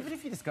even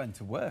if you're just going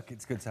to work,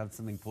 it's good to have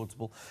something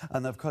portable.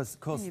 And of course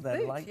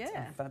they're light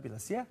and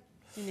fabulous. Yeah.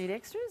 You need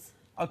extras?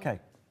 Okay.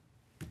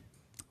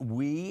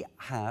 We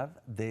have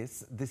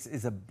this. This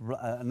is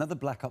another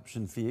black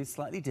option for you,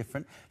 slightly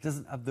different. It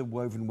doesn't have the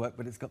woven work,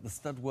 but it's got the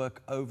stud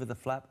work over the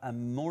flap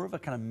and more of a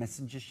kind of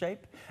messenger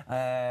shape.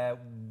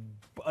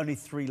 Only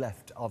 3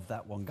 left of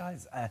that one,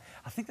 guys. I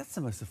think that's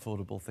the most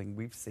affordable thing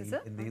we've seen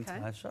in the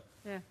entire shop.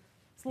 Yeah.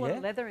 There's a lot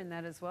of leather in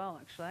that as well,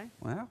 actually.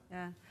 Wow.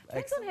 Yeah.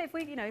 Depends on if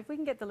we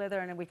can get the leather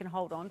and we can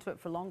hold on to it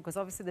for long, because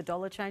obviously the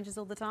dollar changes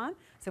all the time.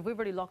 So if we've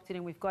already locked it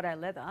in, we've got our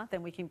leather,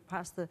 then we can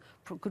pass the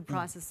good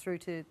prices through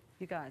to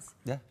you guys.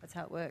 Yeah. That's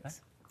how it works.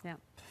 Yeah.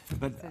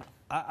 But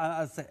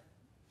I'd say,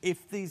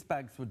 if these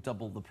bags were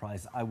double the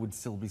price, I would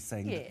still be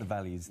saying that the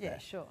value's there. Yeah,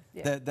 sure.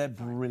 Yeah. They're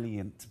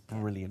brilliant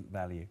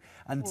value.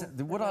 And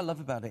what I love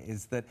about it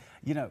is that,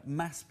 you know,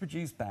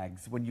 mass-produced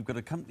bags, when you've got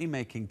a company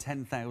making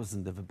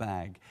 10,000 of a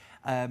bag,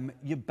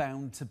 you're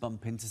bound to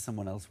bump into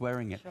someone else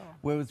wearing it. Sure.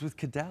 Whereas with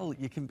Cadelle,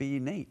 you can be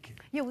unique.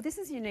 Yeah, well, this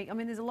is unique. I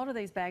mean, there's a lot of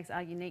these bags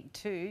are unique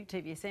to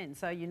TVSN,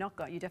 so you're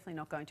definitely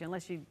not going to,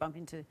 unless you bump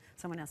into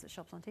someone else that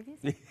shops on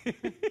TVSN.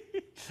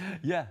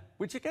 Yeah,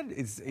 which again,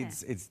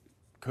 it's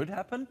could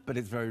happen, but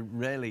it's very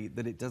rarely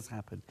that it does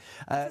happen.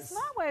 It's a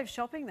smart way of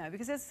shopping, though,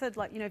 because as I said,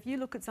 like, you know, if you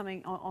look at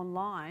something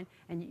online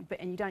and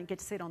you don't get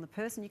to see it on the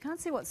person, you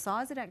can't see what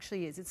size it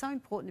actually is. It's so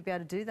important to be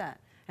able to do that,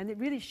 and it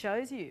really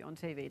shows you on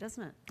TV,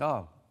 doesn't it?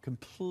 Oh,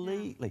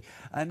 completely.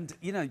 Yeah. And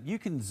you know, you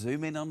can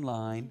zoom in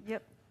online.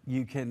 Yep.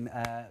 You can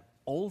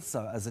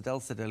also, as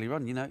Adele said earlier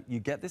on, you know, you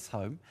get this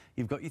home,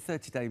 you've got your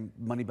 30-day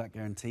money-back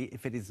guarantee.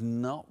 If it is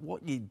not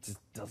what you just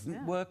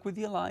doesn't work with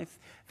your life,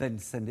 then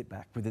send it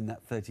back within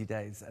that 30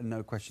 days and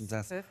no questions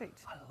asked. Perfect.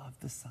 I love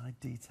the side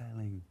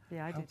detailing.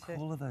 Yeah, I do too. How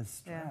cool are those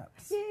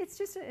straps? Yeah, it's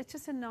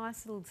just a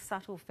nice little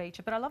subtle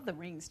feature. But I love the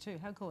rings too.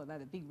 How cool are they?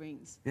 The big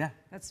rings. Yeah.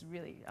 That's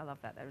really, I love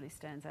that. That really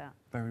stands out.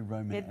 Very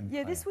Roman Empire.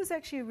 Yeah, this was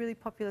actually a really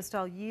popular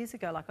style years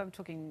ago. Like, I'm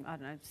talking, I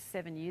don't know,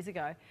 7 years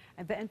ago.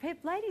 And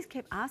ladies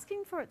kept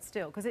asking for it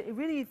still, because it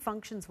really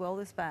functions well,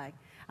 this bag.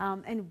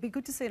 And it'd be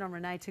good to see it on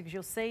Renee too, because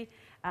you'll see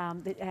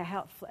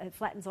how it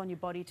flattens on your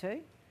body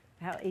too,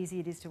 how easy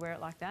it is to wear it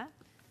like that.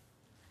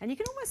 And you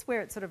can almost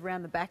wear it sort of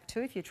around the back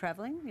too if you're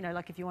travelling. You know,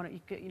 like if you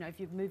want to, you know, if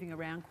you're moving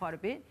around quite a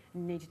bit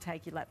and you need to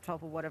take your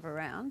laptop or whatever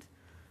around,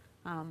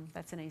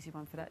 that's an easy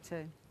one for that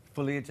too.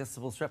 Fully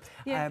adjustable strap.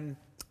 Yeah.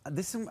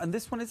 This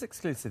one is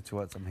exclusive to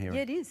what I'm hearing.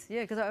 Yeah, it is.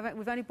 Yeah, because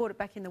we've only bought it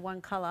back in the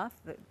one colour.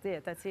 Yeah,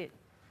 that's it.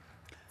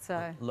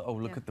 So,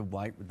 look at the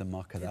white with the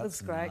mocha. It That's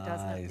looks great, nice.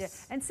 doesn't it? Yeah.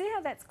 And see how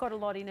that's got a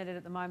lot in it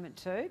at the moment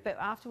too. But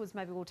afterwards,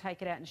 maybe we'll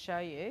take it out and show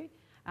you.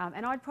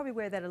 And I'd probably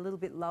wear that a little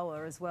bit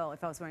lower as well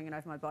if I was wearing it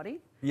over my body.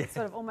 Yeah.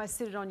 Sort of almost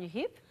sit it on your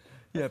hip.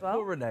 Yeah,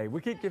 poor Renee.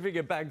 We keep giving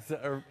her bags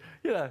that are,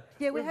 you know.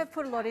 Yeah, we have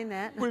put a lot in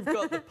that. We've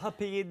got the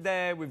puppy in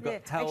there. We've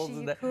got towels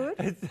in there.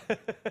 Could.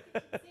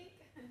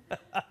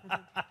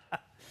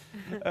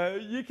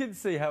 You can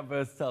see how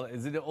versatile it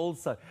is. And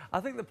also, I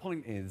think the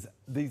point is,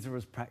 these are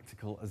as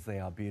practical as they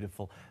are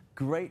beautiful.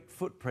 Great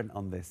footprint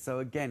on this. So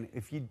again,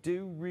 if you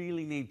do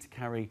really need to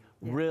carry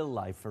real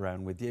life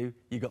around with you,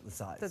 you got the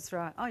size. That's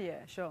right. Oh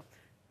yeah, sure.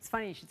 It's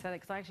funny you should say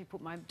that, because I actually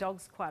put my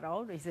dog's quite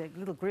old. He's a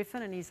little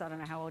griffin, and I don't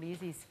know how old he is.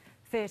 He's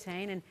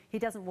 13, and he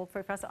doesn't walk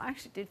very fast. So I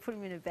actually did put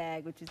him in a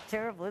bag, which is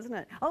terrible, isn't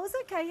it? Oh, it was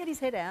okay. He had his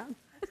head out.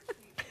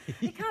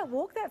 He can't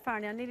walk that far,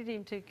 and I needed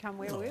him to come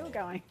where we were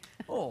going.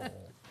 Oh.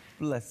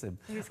 Bless him.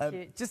 He was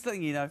cute. Just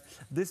letting you know,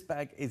 this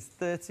bag is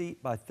 30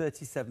 by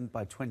 37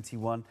 by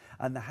 21,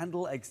 and the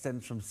handle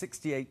extends from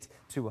 68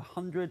 to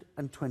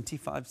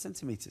 125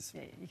 centimetres.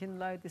 Yeah, you can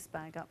load this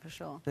bag up for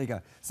sure. There you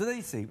go. So there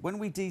you see, when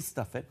we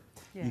de-stuff it,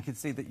 you can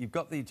see that you've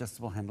got the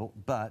adjustable handle,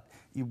 but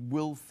you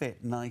will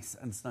fit nice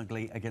and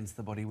snugly against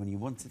the body when you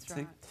want it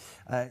to.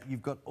 Right.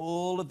 You've got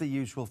all of the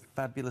usual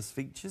fabulous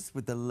features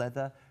with the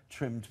leather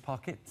trimmed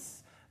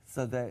pockets.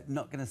 So they're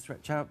not going to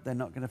stretch out, they're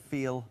not going to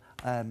feel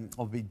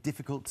or be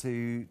difficult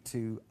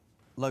to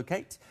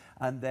locate.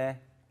 And there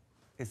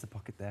is the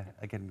pocket there,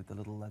 again with the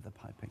little leather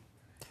piping.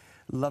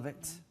 Love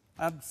it.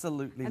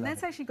 Absolutely and love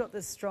that's it. actually got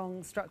the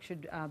strong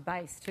structured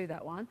base to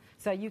that one.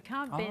 So you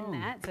can't bend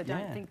that, so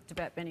don't think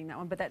about bending that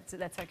one, but that's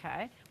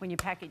okay. When you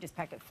pack it, just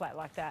pack it flat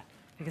like that,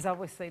 because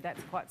obviously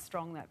that's quite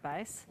strong, that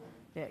base.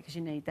 Yeah, because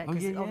you need that,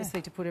 because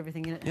obviously to put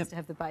everything in it, it has to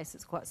have the base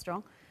that's quite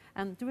strong.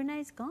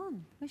 Renee's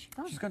gone. Where's she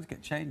gone? She's going to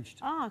get changed.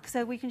 Oh,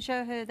 so we can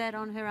show her that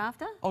on her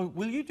after? Oh,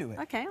 will you do it?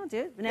 Okay, I'll do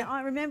it. Now,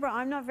 I remember,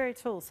 I'm not very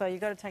tall, so you've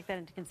got to take that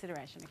into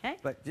consideration, okay?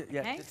 But,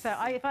 okay? So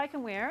if I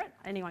can wear it,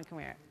 anyone can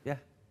wear it. Yeah.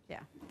 Yeah,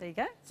 there you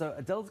go. So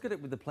Adele's got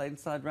it with the plain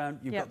side round.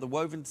 You've got the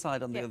woven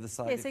side on the other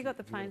side. Yeah, so you've got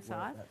the plain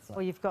side,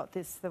 or you've got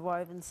the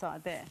woven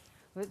side there.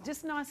 With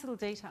just a nice little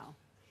detail.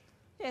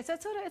 Yeah, so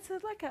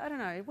it's like I don't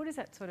know, what is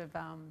that sort of,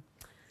 how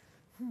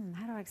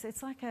do I say?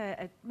 It's like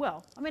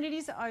well, I mean, it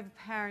is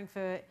overpowering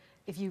for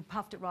if you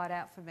puffed it right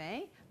out for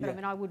me. But Yeah. I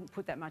mean, I wouldn't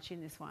put that much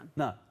in this one.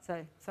 No.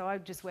 So I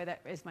just wear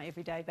that as my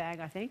everyday bag,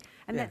 I think.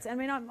 And Yeah. that's, I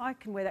mean, I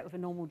can wear that with a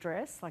normal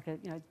dress, like a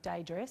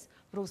day dress,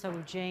 but also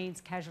with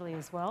jeans, casually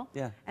as well.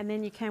 Yeah. And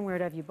then you can wear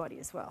it over your body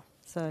as well.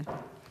 So,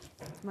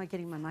 am I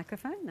getting my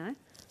microphone? No.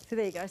 So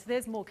there you go. So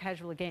there's more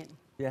casual again.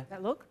 Yeah.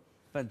 That look.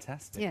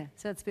 Fantastic. Yeah.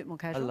 So it's a bit more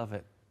I casual. love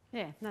it.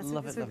 Yeah. No,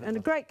 Love it, love it, and a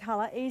love great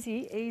colour,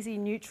 easy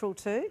neutral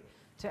too,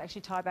 to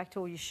actually tie back to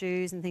all your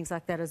shoes and things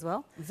like that as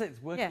well. So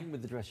it's working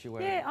with the dress you're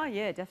wearing. Yeah. Oh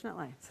yeah,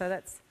 definitely. So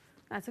that's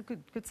a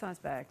good size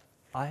bag.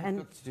 I have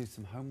got to do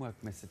some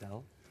homework, Miss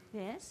Adele.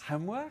 Yes.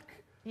 Homework?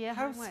 Yeah,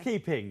 homework.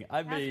 Housekeeping,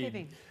 I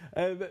Housekeeping.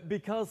 mean.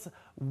 Because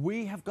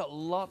we have got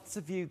lots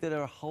of you that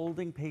are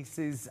holding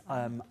pieces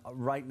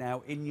right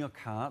now in your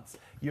carts.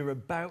 You're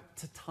about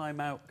to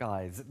time out,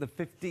 guys. The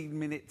 15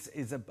 minutes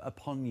is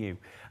upon you.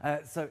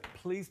 So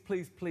please,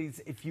 please, please,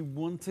 if you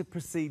want to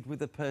proceed with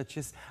the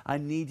purchase, I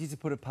need you to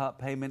put a part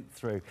payment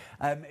through.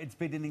 It's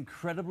been an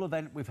incredible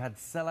event. We've had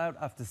sellout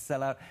after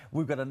sellout.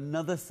 We've got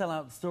another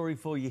sellout story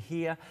for you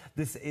here.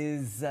 This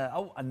is,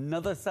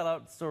 another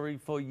sellout story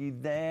for you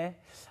there.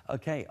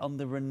 Okay, on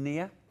the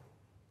Rainier.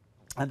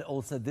 And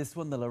also this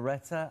one, the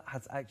Loretta,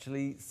 has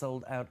actually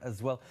sold out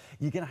as well.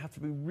 You're going to have to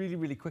be really,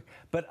 really quick.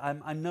 But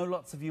I know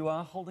lots of you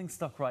are holding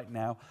stock right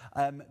now.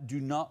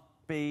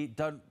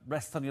 Don't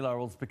rest on your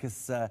laurels,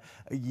 because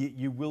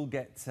you will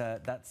get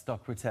that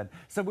stock return.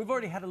 So we've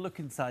already had a look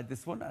inside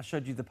this one. I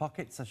showed you the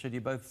pockets. I showed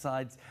you both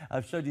sides.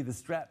 I've showed you the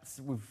straps.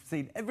 We've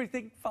seen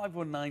everything.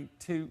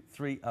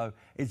 519230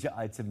 is your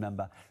item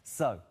number.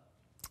 So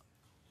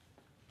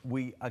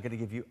we are going to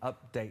give you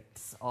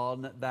updates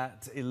on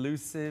that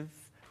elusive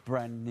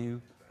brand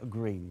new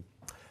green.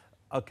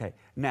 Okay,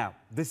 now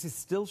this is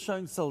still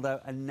showing sold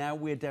out, and now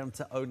we're down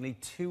to only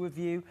 2 of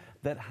you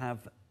that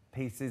have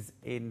pieces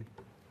in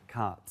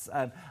carts.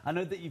 I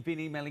know that you've been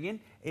emailing in.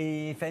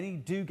 If any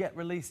do get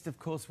released, of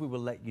course, we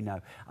will let you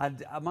know.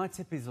 And my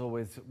tip is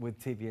always with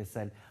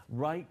TVSN,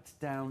 write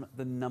down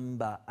the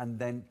number, and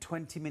then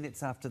 20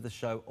 minutes after the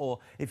show, or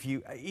if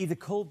you either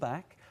call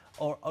back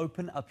or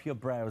open up your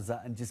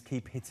browser and just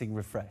keep hitting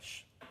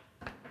refresh.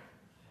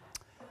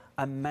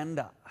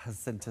 Amanda has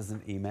sent us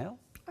an email.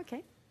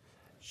 Okay.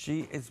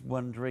 She is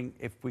wondering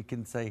if we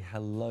can say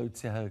hello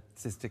to her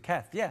sister,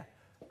 Kath. Yeah,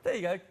 there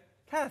you go.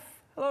 Kath,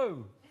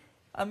 hello.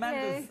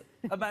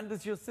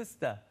 Amanda's your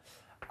sister.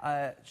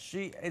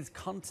 She is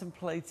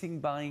contemplating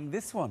buying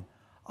this one.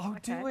 Oh,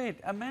 Okay. do it.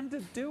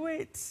 Amanda, do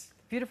it.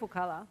 Beautiful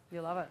colour.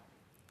 You'll love it.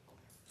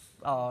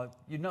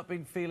 You've not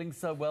been feeling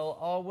so well.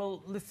 Oh,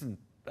 well, listen.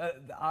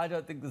 I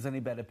don't think there's any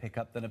better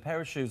pickup than a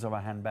pair of shoes or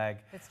a handbag.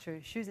 That's true.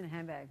 Shoes and a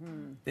handbag.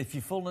 If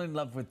you've fallen in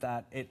love with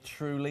that, it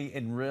truly,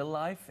 in real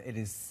life, it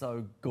is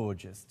so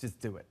gorgeous. Just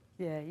do it.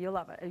 Yeah, you'll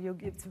love it.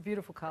 It's a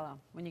beautiful colour.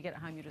 When you get it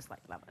home, you just love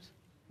it.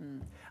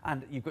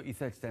 And you've got your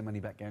 30-day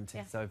money-back guarantee.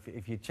 Yeah. So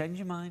if you change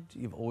your mind,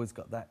 you've always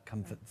got that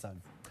comfort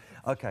zone.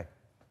 Okay.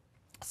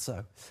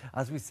 So,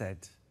 as we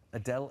said,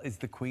 Adele is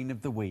the queen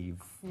of the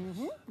weave.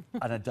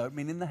 And I don't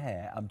mean in the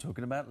hair, I'm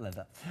talking about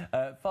leather.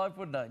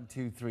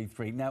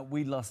 519233. Now,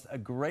 we lost a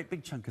great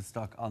big chunk of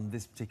stock on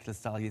this particular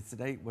style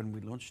yesterday when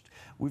we launched.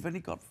 We've only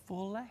got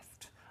 4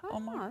 left. Oh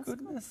my it's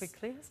goodness. gone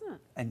quickly, hasn't it?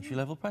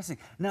 Entry-level pricing.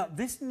 Now,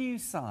 this new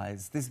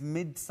size, this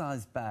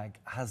mid-size bag,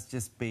 has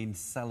just been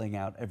selling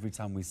out every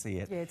time we see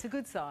it. Yeah, it's a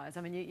good size.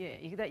 I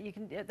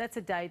mean, that's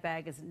a day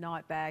bag, it's a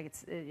night bag.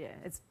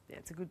 It's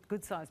a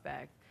good size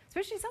bag.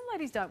 Especially some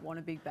ladies don't want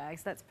a big bag,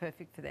 so that's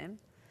perfect for them.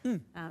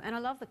 And I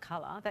love the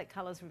colour. That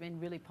colour's been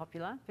really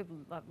popular. People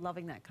love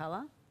loving that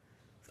colour.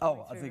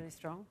 Oh, I think really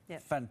strong.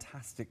 Yep.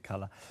 Fantastic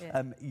colour.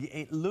 Yeah.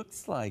 It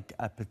looks like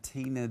a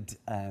patinaed,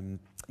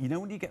 you know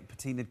when you get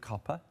patinaed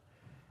copper?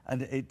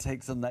 And it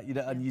takes on that,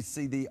 and you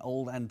see the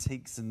old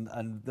antiques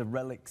and the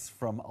relics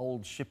from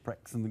old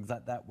shipwrecks and things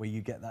like that, where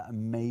you get that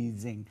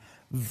amazing,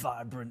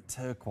 vibrant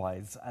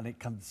turquoise, and it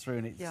comes through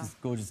and it's just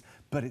gorgeous,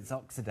 but it's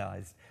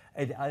oxidised.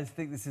 I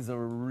think this is a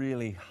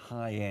really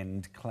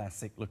high-end,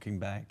 classic-looking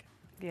bag.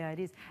 Yeah, it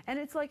is. And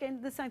it's like,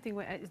 and the same thing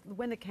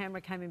when the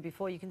camera came in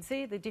before, you can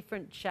see the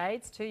different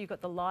shades too. You've got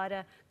the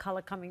lighter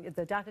colour coming,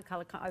 the darker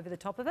colour over the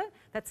top of it.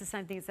 That's the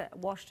same thing as that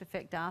washed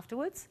effect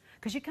afterwards.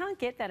 Because you can't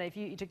get that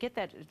to get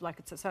that, like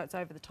so it's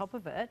over the top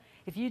of it.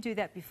 If you do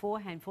that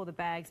beforehand before the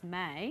bag's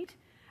made,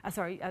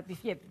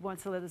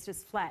 once the leather's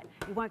just flat,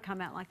 it won't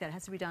come out like that. It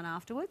has to be done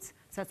afterwards.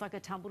 So it's like a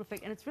tumbled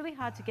effect, and it's really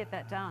hard to get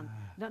that done.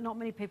 Not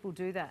many people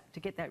do that, to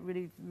get that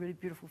really, really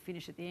beautiful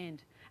finish at the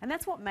end. And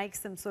that's what makes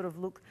them sort of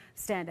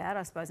stand out,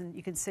 I suppose. And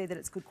you can see that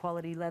it's good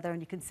quality leather,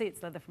 and you can see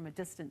it's leather from a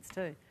distance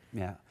too.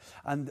 Yeah,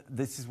 and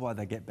this is why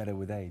they get better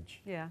with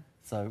age. Yeah.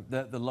 So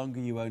the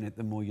longer you own it,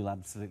 the more you'll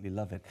absolutely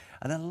love it.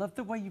 And I love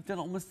the way you've done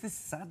almost this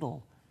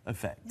saddle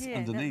effect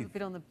underneath. Yeah, a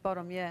bit on the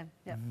bottom, yeah.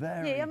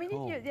 Very I mean,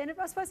 cool. and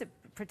I suppose it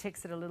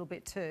protects it a little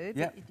bit too.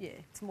 Yeah. But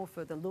it's more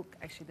for the look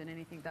actually than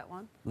anything, that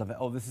one. Love it.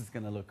 Oh, this is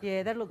going to look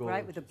that'll look gorgeous.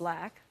 great with the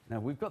black. Now,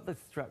 we've got the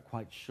strap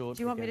quite short.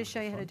 Do you want me to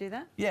show you how to do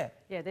that? Yeah.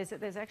 Yeah,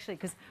 there's actually,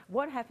 because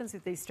what happens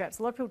with these straps,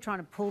 a lot of people trying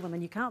to pull them,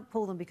 and you can't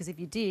pull them because if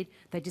you did,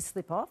 they just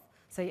slip off.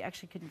 So you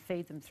actually couldn't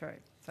feed them through.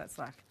 So it's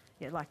like,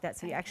 Yeah, like that.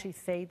 So you actually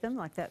feed them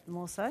like that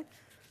more so.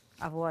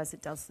 Otherwise,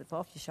 it does slip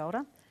off your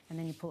shoulder, and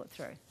then you pull it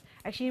through.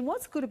 Actually, and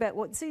what's good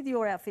about see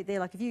your outfit there?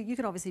 Like if you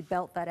can obviously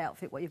belt that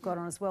outfit what you've got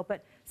on as well.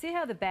 But see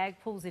how the bag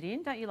pulls it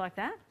in? Don't you like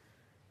that?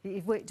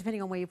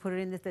 Depending on where you put it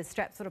in, the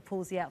strap sort of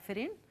pulls the outfit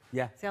in.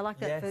 Yeah. So I like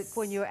that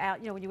for when you're out,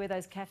 you know, when you wear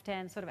those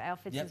caftan sort of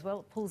outfits as well,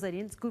 it pulls that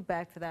in. It's a good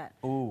bag for that.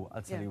 Oh,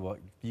 I'll tell you what,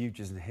 you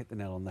just hit the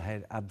nail on the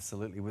head.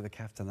 Absolutely, with a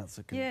caftan, that's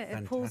looking fantastic.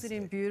 It pulls it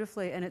in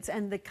beautifully,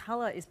 and the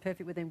colour is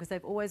perfect with them because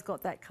they've always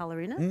got that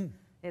colour in it.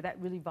 Yeah,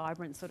 that really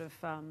vibrant sort of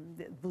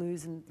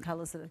blues and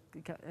colours that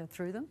are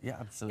through them. Yeah,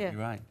 absolutely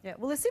right. Yeah,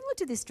 well, they're similar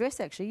to this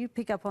dress actually. You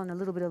pick up on a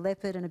little bit of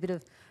leopard and a bit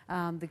of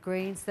the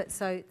greens.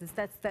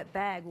 That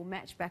bag will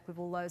match back with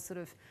all those sort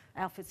of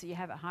outfits that you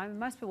have at home. And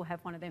most people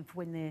have one of them for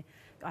when they're,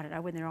 I don't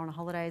know, when they're on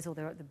holidays or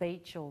they're at the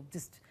beach or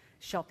just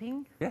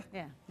shopping. Yeah.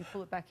 Yeah, you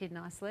pull it back in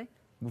nicely.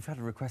 We've had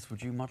a request.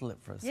 Would you model it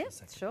for us?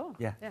 Yes, sure.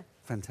 Yeah,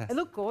 fantastic. It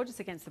looked gorgeous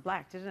against the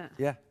black, didn't it?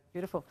 Yeah.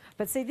 Beautiful.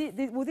 But see,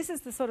 well, this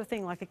is the sort of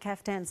thing, like a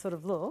caftan sort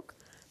of look.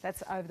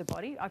 That's over the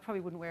body. I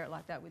probably wouldn't wear it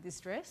like that with this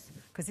dress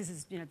because this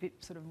is, you know, a bit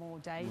sort of more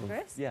day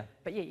dress. Yeah.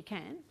 But yeah, you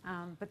can.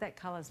 But that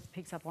colour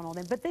picks up on all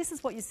them. But this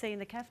is what you see in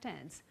the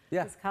caftans.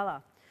 Yeah. This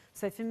colour.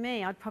 So for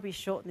me, I'd probably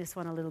shorten this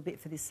one a little bit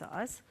for this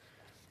size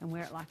and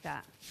wear it like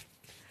that.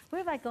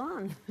 Where have they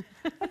gone?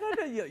 I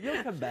don't know,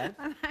 you'll come back.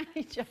 I'm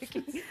only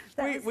joking.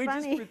 That was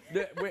funny.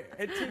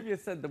 At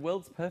TVSN, the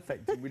world's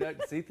perfect and we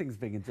don't see things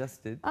being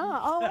adjusted.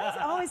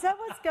 Oh, is that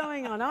what's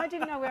going on? I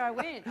didn't know where I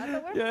went. I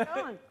thought, where have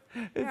I gone?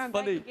 It's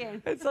funny.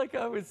 It's like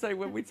I would say,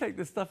 when we take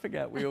the stuffing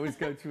out, we always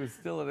go to a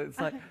still, and it's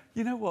like,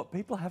 you know what?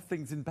 People have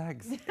things in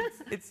bags.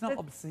 It's not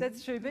obscene.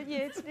 That's true, but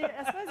I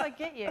suppose I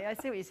get you. I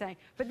see what you're saying.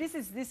 But this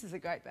is a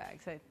great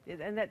bag. So,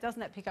 and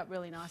doesn't that pick up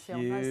really nicely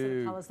on those sort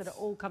of colours that are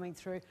all coming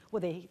through? Well,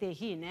 they're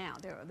here now.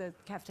 The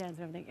caftans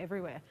and everything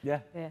everywhere.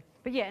 Yeah.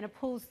 But yeah, and it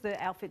pulls the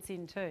outfits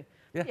in too.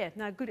 Yeah.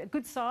 No,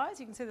 good size.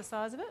 You can see the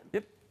size of it.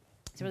 Yep.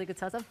 It's a really good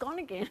size. I've gone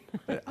again.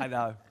 I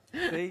know.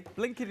 See,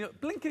 blinking,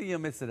 you'll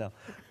miss it out.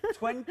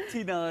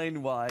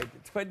 29 wide,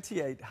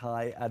 28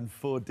 high, and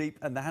 4 deep,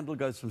 and the handle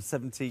goes from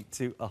 70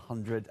 to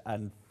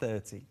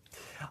 130.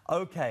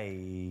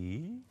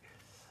 Okay.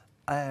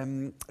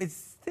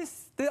 Is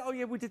this? Oh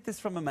yeah, we did this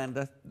from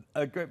Amanda.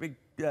 A great big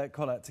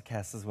call out to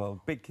Cass as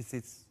well. Big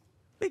kisses,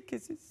 big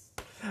kisses.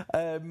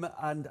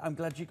 And I'm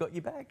glad you got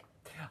your bag.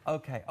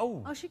 Okay.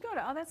 Oh, she got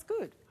it. Oh, that's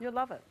good. You'll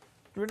love it.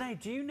 Renee,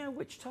 do you know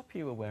which top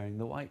you were wearing?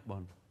 The white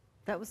one.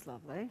 That was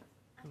lovely.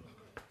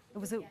 It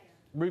was a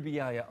Ruby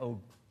Yaya. Oh,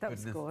 that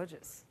goodness. was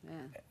gorgeous.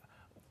 Yeah.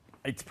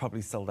 It's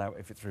probably sold out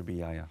if it's Ruby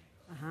Yaya.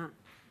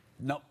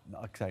 No,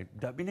 okay.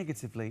 Don't be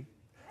negatively.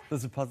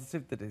 There's a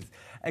positive that is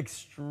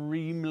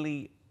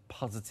extremely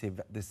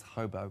positive. This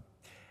hobo.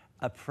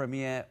 A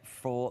premiere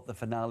for the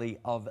finale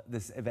of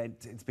this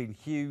event. It's been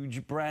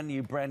huge, brand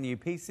new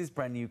pieces,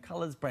 brand new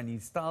colours, brand new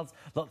styles,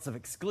 lots of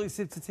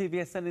exclusive to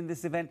TVSN in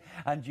this event,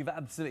 and you've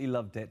absolutely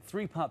loved it.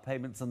 3-part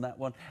payments on that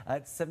one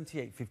at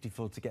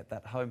 $78.54 to get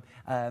that home.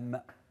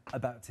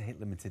 About to hit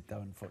limited though,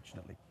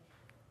 unfortunately.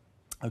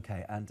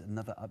 Okay, and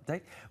another update.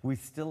 We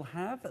still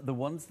have the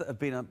ones that have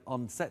been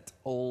on set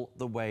all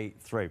the way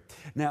through.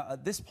 Now,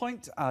 at this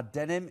point, our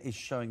denim is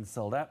showing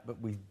sold out,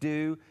 but we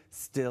do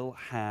still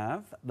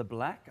have the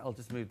black. I'll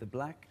just move the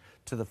black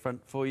to the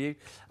front for you.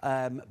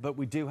 But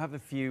we do have a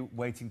few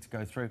waiting to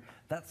go through.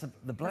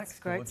 The black's That's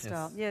great gorgeous.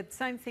 style. Yeah,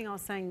 same thing I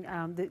was saying,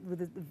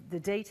 the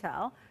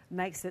detail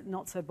makes it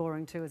not so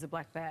boring too as a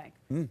black bag.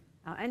 And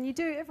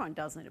everyone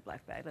does need a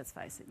black bag, let's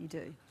face it, you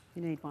do.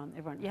 You need one,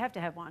 you have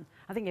to have one.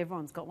 I think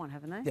everyone's got one,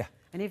 haven't they? Yeah.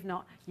 And if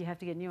not, you have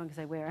to get a new one because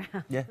they wear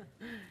out. Yeah.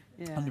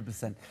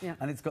 100%. Yeah.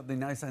 And it's got the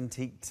nice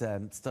antique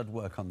stud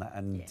work on that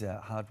and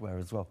hardware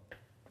as well.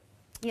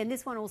 Yeah, and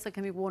this one also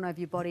can be worn over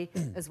your body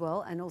as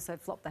well, and also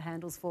flop the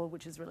handles forward,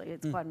 which is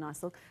it's quite a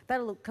nice look.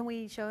 Can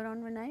we show it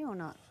on Renee or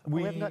not?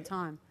 We haven't got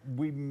time.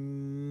 We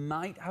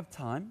might have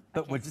time,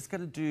 but we're just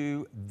going to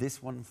do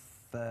this one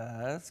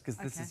first because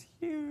this is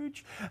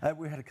huge.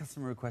 We had a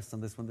customer request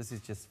on this one. This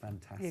is just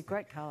fantastic. Yeah,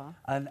 great colour.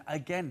 And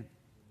again,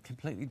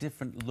 completely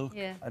different look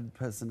and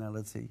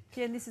personality.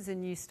 Yeah, and this is a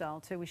new style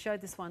too. We showed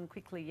this one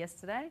quickly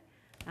yesterday.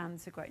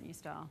 It's a great new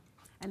style.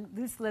 And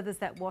this leather's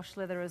that wash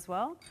leather as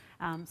well.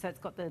 So it's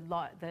got the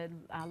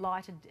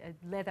lighted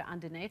leather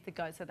underneath, the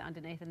goat leather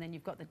underneath, and then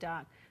you've got the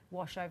dark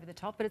wash over the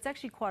top. But it's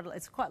actually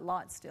quite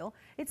light still.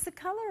 It's the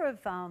colour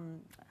of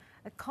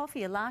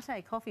a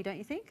latte coffee, don't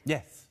you think?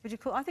 Yes.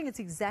 I think it's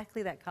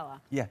exactly that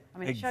colour. Yeah. I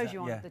mean, it shows you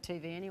on the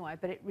TV anyway,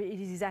 but it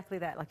is exactly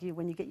that. Like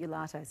when you get your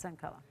latte, same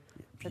colour.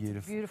 Yeah, beautiful.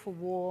 It's a beautiful,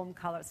 warm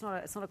colour. It's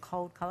not a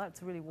cold colour.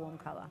 It's a really warm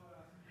colour,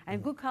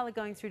 and good colour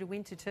going through to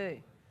winter too.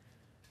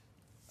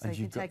 So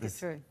you can take it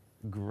through.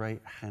 Great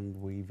hand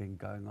weaving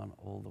going on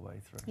all the way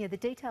through. Yeah, the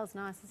detail's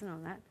nice, isn't it,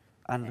 on that?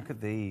 And look at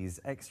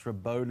these extra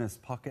bonus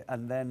pocket,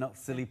 and they're not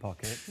silly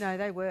pockets. No,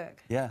 they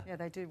work. Yeah. Yeah,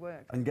 they do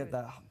work. And get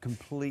that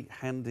complete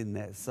hand in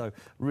there. So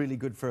really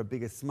good for a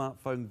bigger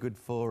smartphone, good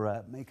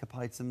for makeup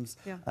items.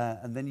 Yeah.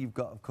 And then you've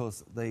got, of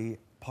course, the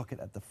pocket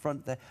at the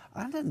front there,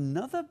 and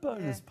another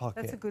bonus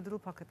pocket. That's a good little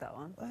pocket, that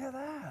one. Look at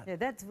that. Yeah,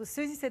 that's, well,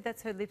 Susie said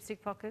that's her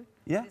lipstick pocket.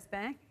 Yeah. This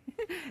bag.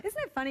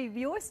 Isn't it funny?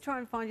 You always try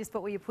and find your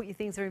spot where you put your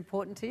things that are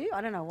important to you.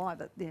 I don't know why,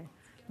 but yeah.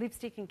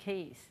 Lipstick and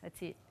keys,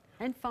 that's it.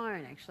 And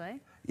phone, actually.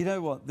 You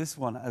know what? This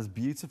one, as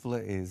beautiful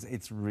it is,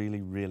 it's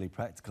really, really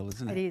practical,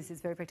 isn't it? It is.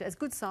 It's very practical. It's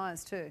good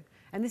size too.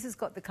 And this has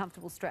got the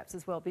comfortable straps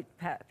as well, a bit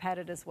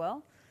padded as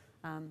well.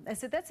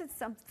 So that's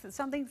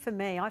something for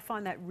me. I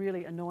find that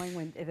really annoying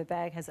when if a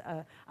bag has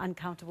an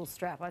uncomfortable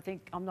strap. I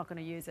think I'm not going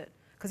to use it.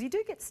 Because you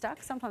do get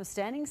stuck sometimes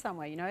standing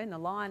somewhere, you know, in the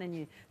line, and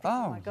you think,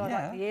 oh my God,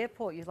 like the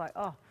airport, you're like,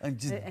 oh. And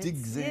just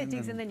digs in. Yeah,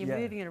 digs in, and then you're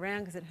moving it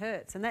around because it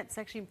hurts. And that's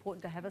actually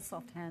important to have a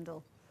soft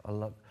handle. I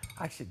love.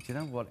 Actually, do you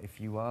know what? If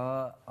you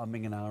are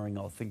umming and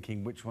ahhing or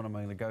thinking which one am I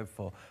going to go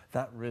for,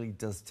 that really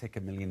does tick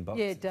a million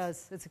boxes. Yeah, it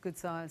does. It's a good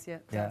size. Yeah.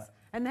 It does. Yeah.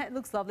 And that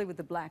looks lovely with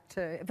the black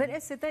too. But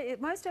as I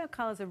said, most of our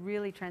colours are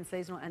really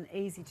trans-seasonal and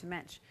easy to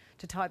match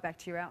to tie back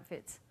to your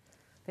outfits.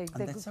 They're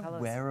they're so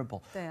colours.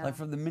 wearable. They are. Like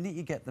from the minute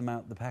you get them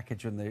out the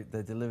package when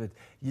they're delivered,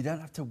 you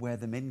don't have to wear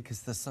them in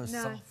because they're so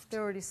soft. No,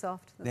 they're already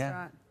soft. That's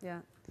right.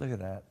 Yeah. Look at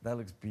that. That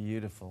looks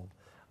beautiful.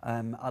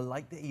 I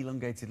like the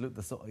elongated look,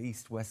 the sort of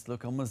east-west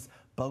look, almost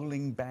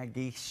bowling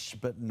bag-ish,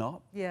 but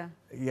not. Yeah.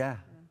 Yeah.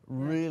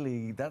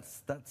 Really,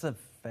 that's a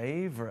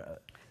favourite.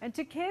 And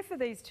to care for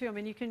these too, I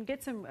mean, you can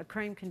get a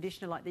cream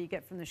conditioner like that you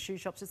get from the shoe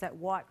shops. It's that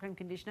white cream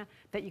conditioner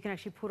that you can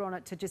actually put on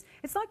it to just...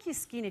 It's like your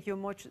skin if you're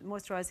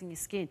moisturising your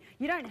skin.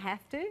 You don't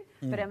have to,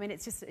 but I mean,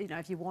 it's just, you know,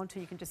 if you want to,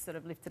 you can just sort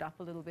of lift it up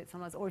a little bit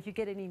sometimes. Or if you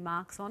get any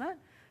marks on it,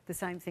 the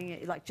same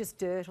thing, like just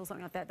dirt or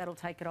something like that, that'll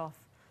take it off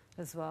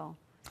as well.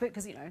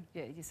 Because, you know,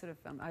 yeah, you sort of,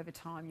 over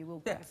time, you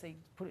will obviously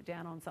put it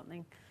down on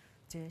something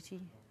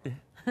dirty.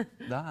 Yeah.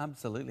 No,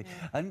 absolutely.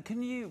 Yeah. And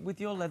can you, with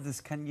your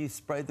leathers, can you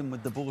spray them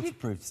with the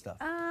waterproof stuff?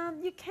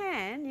 You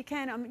can.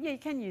 Yeah, you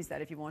can use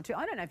that if you want to.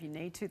 I don't know if you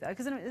need to though,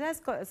 because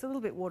it's a little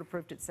bit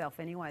waterproofed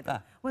itself anyway.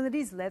 When it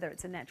is leather,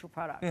 it's a natural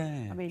product.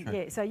 Yeah, I mean, true.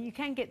 yeah. So you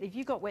can get, if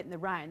you got wet in the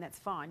rain, that's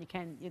fine. You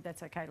can.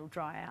 That's okay. It'll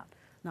dry out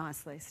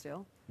nicely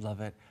still. Love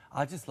it.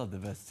 I just love the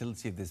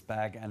versatility of this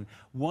bag. And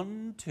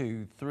 1,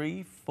 2,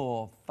 3,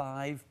 4,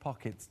 5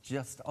 pockets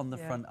just on the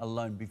front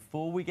alone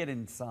before we get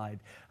inside.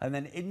 And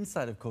then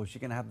inside, of course, you're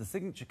going to have the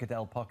signature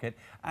Cadelle pocket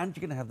and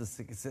you're going to have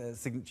the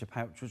signature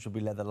pouch, which will be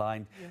leather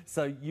lined. Yeah.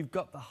 So you've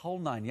got the whole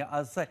nine. Yeah,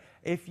 I'll say,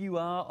 if you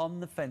are on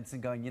the fence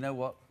and going, you know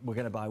what, we're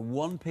going to buy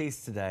one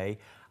piece today,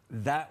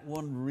 that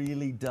one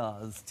really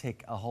does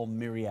tick a whole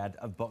myriad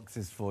of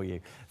boxes for you.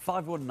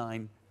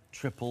 519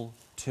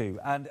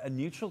 222, and a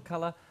neutral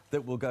colour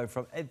that will go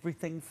from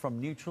everything from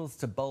neutrals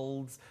to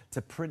bolds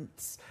to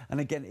prints. And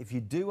again, if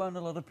you do own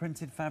a lot of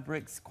printed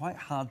fabrics, quite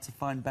hard to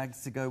find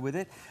bags to go with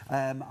it.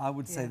 I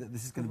would say that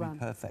this is going to be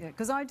perfect. Yeah,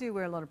 because I do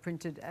wear a lot of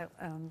printed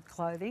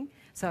clothing,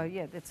 so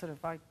yeah, that's sort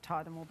of, I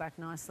tie them all back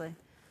nicely.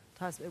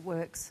 It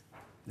works.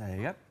 There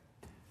you go.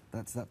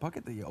 That's that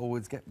pocket that you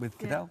always get with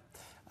Cadelle.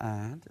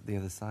 And the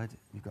other side,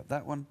 you've got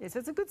that one. Yeah, so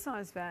it's a good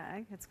sized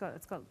bag. It's got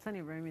plenty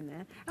of room in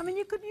there. I mean,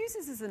 you could use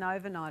this as an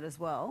overnight as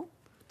well,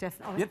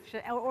 definitely.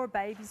 Yep. Or a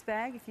baby's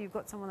bag if you've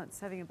got someone that's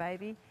having a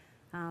baby.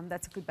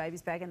 That's a good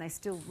baby's bag, and they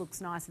still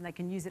looks nice, and they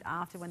can use it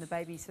after when the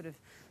baby sort of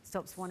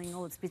stops wanting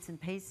all its bits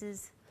and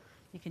pieces.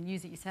 You can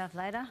use it yourself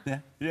later. Yeah.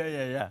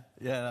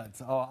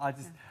 That's,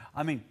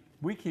 I mean,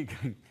 we keep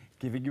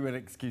giving you an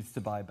excuse to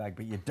buy a bag,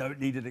 but you don't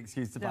need an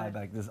excuse to buy a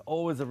bag. There's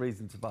always a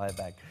reason to buy a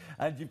bag.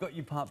 And you've got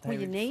your part Well,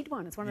 you need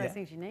one. It's one of those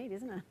things you need,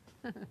 isn't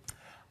it?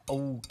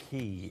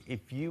 Okay,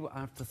 if you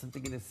are after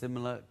something in a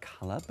similar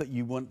colour, but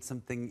you want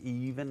something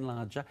even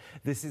larger,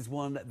 this is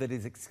one that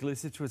is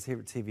exclusive to us here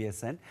at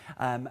TVSN.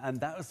 And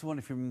that was the one,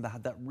 if you remember, that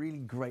had that really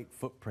great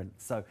footprint.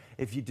 So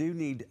if you do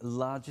need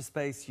larger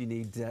space, you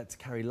need to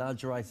carry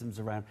larger items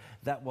around,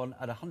 that one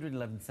at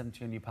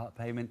 $111.70 on your part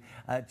payment,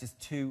 just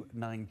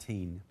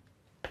 $219.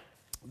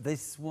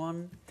 This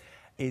one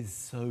is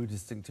so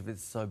distinctive,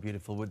 it's so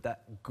beautiful with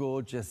that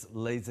gorgeous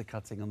laser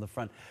cutting on the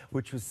front,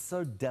 which was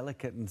so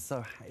delicate and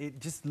so,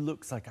 it just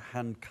looks like a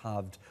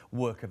hand-carved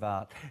work of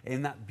art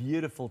in that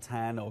beautiful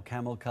tan or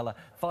camel colour.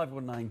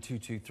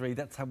 519223,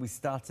 that's how we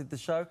started the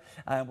show.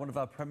 One of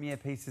our premiere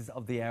pieces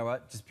of the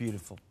hour, just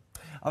beautiful.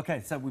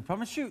 Okay, so we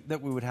promised you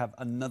that we would have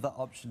another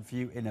option for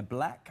you in a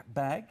black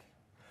bag.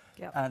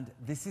 Yep. And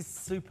this is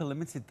super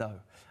limited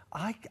though.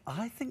 I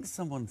think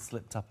someone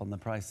slipped up on the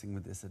pricing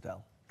with this,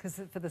 Adele. Because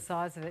for the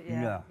size of it,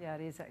 yeah, it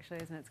is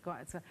actually, isn't it?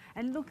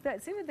 And look,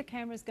 see where the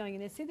camera's going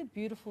in there. See the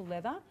beautiful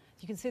leather?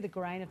 You can see the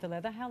grain of the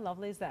leather. How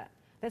lovely is that?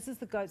 This is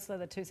the goat's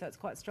leather too, so it's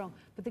quite strong.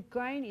 But the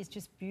grain is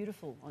just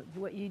beautiful.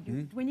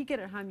 When you get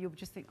it home, you'll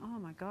just think, oh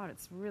my God,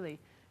 it's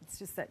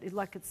just that,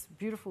 it's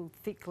beautiful,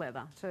 thick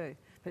leather too,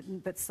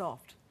 but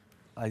soft.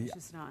 Which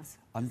is nice.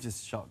 I'm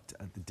just shocked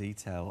at the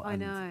detail. I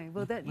know.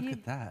 Well, look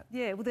at that.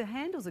 Yeah. Well, the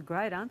handles are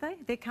great, aren't they?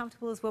 They're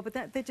comfortable as well, but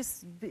they're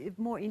just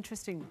more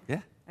interesting.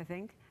 Yeah. I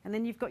think. And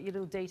then you've got your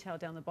little detail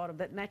down the bottom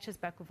that matches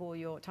back with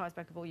ties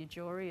back with all your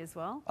jewellery as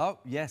well. Oh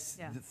yes,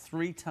 the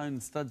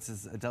three-tone studs,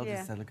 as Adele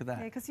just said. Look at that.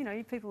 Yeah, because you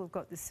know people have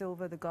got the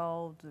silver, the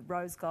gold, the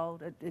rose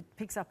gold. It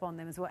picks up on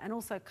them as well, and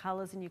also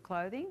colours in your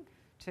clothing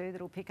too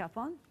that'll pick up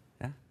on.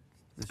 Yeah.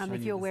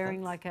 If you're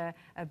wearing like a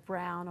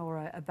brown or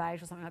a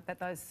beige or something like that,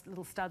 those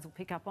little studs will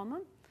pick up on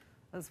them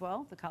as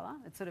well, the colour.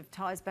 It sort of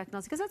ties back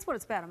nicely, because that's what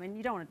it's about. I mean,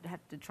 you don't want to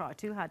have to try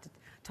too hard to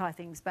tie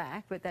things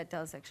back, but that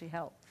does actually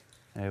help.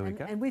 There we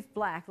go. And with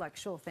black, like,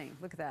 sure thing,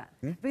 look at that.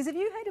 Because if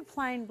you had a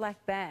plain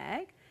black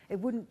bag, it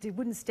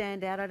wouldn't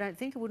stand out, I don't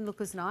think. It wouldn't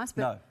look as nice.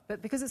 But, No.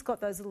 but because it's got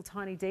those little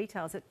tiny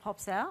details, it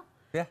pops out.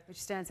 Yeah.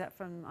 Which stands out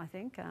from, I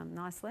think,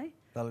 nicely.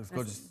 That looks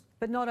gorgeous.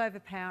 But not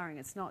overpowering.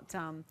 It's not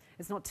too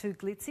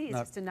glitzy. It's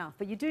just enough.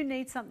 But you do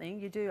need something.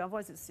 You do.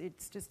 Otherwise,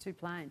 it's just too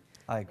plain.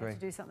 I You agree. have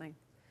to do something.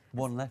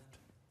 One left.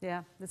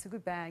 Yeah, that's a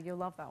good bag. You'll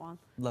love that one.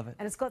 Love it.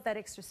 And it's got that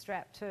extra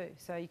strap too,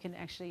 so you can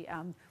actually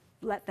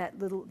let that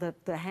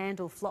the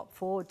handle flop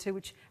forward too,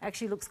 which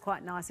actually looks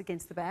quite nice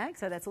against the bag.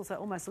 So that's also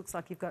almost looks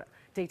like you've got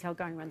detail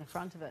going around the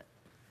front of it.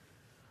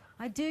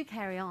 I do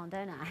carry on,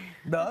 don't I?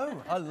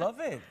 No, I love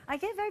it. I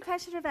get very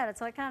passionate about it,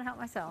 so I can't help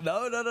myself.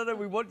 No.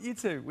 We want you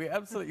to. We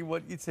absolutely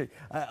want you to.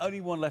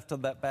 Only one left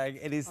on that bag.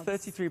 It is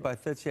 33 by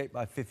 38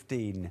 by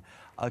 15.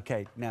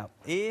 Okay, now,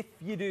 if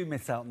you do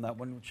miss out on that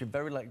one, which you're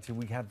very likely to,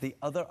 we have the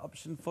other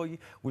option for you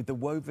with the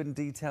woven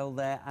detail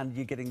there, and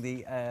you're getting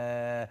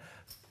the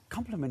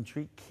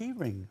complimentary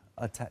keyring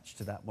attached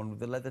to that one with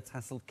the leather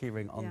tassel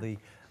keyring on the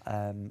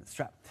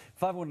strap.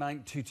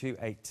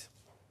 519228.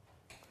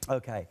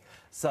 Okay,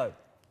 so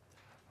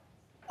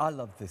I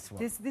love this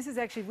one. This is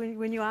actually,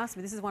 when you asked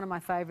me, this is one of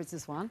my favourites,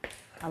 this one.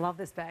 I love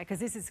this bag because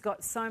this has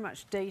got so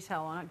much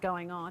detail on it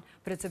going on,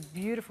 but it's a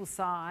beautiful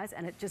size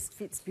and it just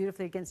fits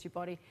beautifully against your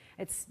body.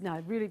 It's,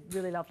 no, really,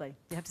 really lovely.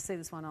 You have to see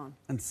this one on.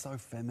 And so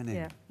feminine.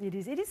 Yeah, it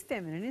is. It is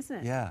feminine, isn't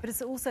it? Yeah. But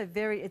it's also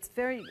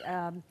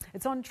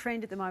it's on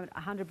trend at the moment,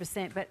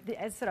 100%. But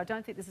as I said, I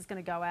don't think this is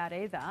going to go out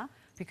either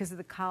because of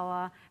the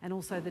colour and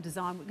also the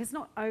design. It's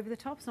not over the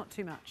top, it's not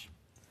too much.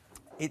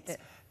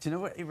 Do you know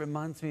what? It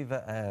reminds me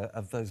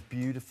of those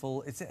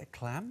beautiful, is it a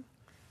clam?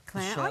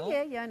 Clam? Shell? Oh,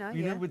 yeah, I know.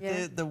 You know,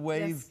 with the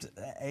waved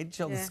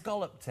edge, or the Yeah.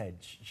 scalloped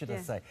edge, should I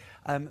Yeah. say.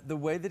 The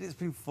way that it's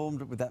been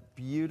formed with that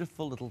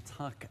beautiful little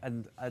tuck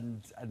and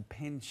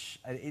pinch,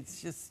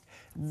 it's just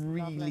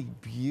really lovely.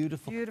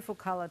 beautiful. Beautiful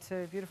colour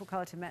too. Beautiful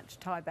colour to match,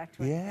 tie back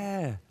to it.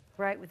 Yeah.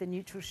 Great with the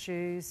neutral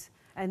shoes.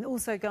 And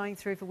also going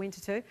through for winter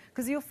too,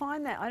 because you'll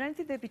find that I don't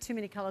think there'd be too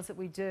many colours that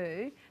we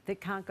do that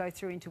can't go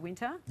through into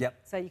winter. Yep.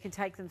 So you can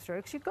take them through,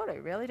 because you've got to,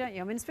 really, don't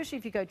you? I mean, especially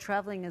if you go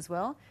travelling as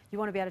well, you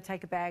want to be able to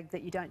take a bag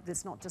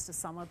that's not just a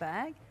summer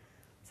bag.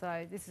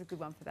 So this is a good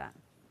one for that.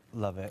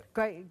 Love it.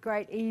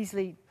 Great,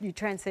 easily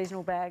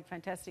trans-seasonal bag,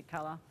 fantastic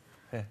colour.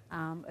 Yeah.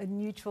 A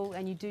neutral,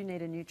 and you do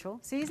need a neutral.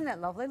 So isn't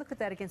that lovely? Look at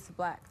that against the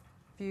black.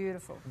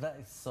 Beautiful. That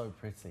is so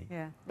pretty.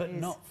 Yeah, But it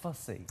is. not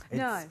fussy.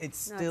 It's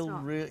still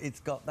not. real. It's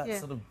got that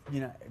sort of,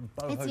 boho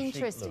It's chic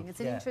interesting. look. It's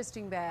an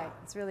interesting bag.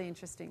 It's really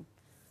interesting.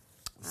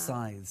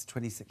 Size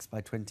 26 by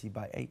 20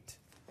 by 8.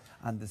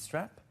 And the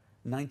strap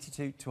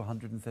 92 to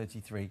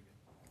 133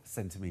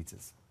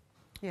 centimetres.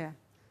 Yeah.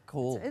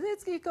 Cool.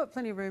 You've got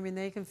plenty of room in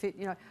there. You can fit,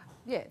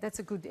 yeah, that's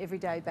a good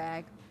everyday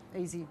bag.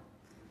 Easy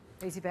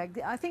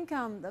bag. I think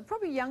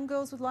probably young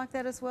girls would like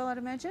that as well, I'd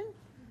imagine.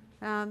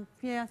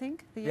 Yeah, I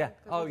think. Yeah.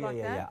 Oh, would like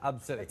that. yeah,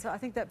 absolutely. So I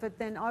think that, but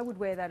then I would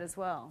wear that as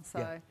well.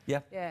 So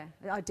Yeah.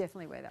 I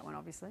definitely wear that one,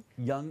 obviously.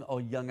 Young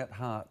or young at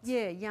heart?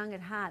 Yeah, young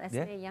at heart.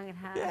 That's me, young at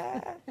heart.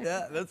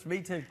 Yeah, that's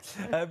me too.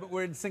 But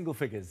we're in single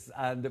figures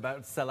and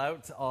about to sell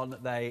out on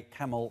the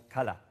camel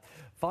colour.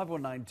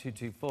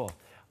 519224.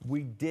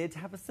 We did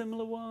have a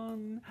similar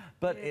one,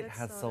 but it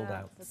has sold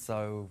out.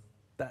 So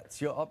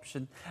that's your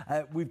option.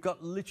 We've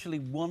got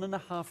literally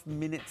 1.5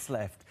 minutes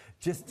left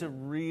just to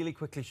really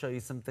quickly show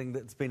you something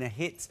that's been a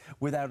hit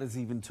without us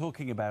even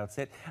talking about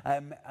it.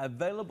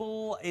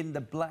 Available in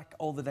the black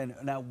or the denim.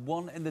 Now,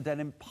 one in the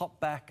denim popped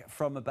back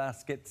from a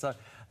basket, so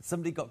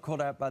somebody got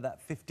caught out by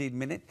that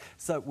 15-minute.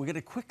 So we're going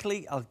to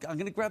quickly, I'm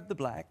going to grab the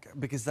black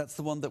because that's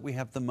the one that we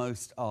have the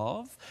most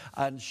of,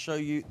 and show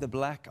you the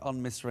black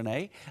on Miss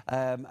Renee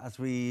as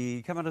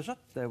we come out of shot.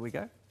 There we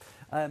go.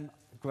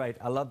 Great,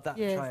 I love that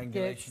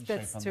triangulation shape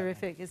on that's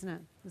terrific, isn't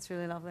it? It's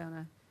really lovely on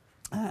her.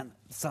 And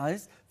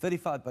size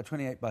 35 by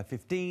 28 by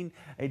 15.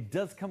 It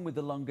does come with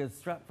the longer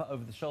strap for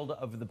over the shoulder,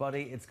 over the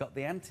body. It's got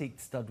the antique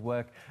stud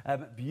work.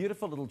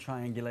 Beautiful little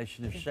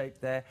triangulation of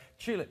shape there.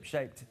 Tulip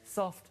shaped,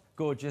 soft,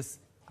 gorgeous,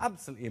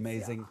 absolutely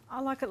amazing. Yeah,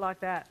 I like it like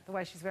that, the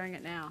way she's wearing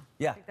it now.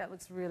 Yeah. I think that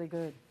looks really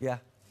good. Yeah.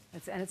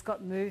 And it's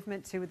got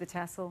movement too with the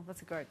tassel.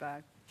 That's a great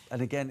bag.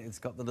 And again, it's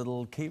got the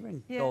little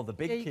keyring, Yeah. or the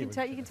big you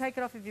keyring. you can take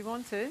it off if you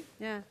want to.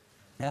 Yeah.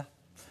 Yeah.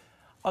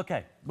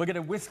 Okay, we're going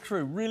to whisk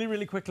through really,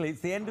 really quickly. It's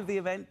the end of the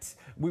event.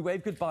 We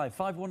wave goodbye.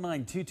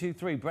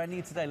 519223, brand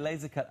new today,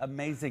 laser cut,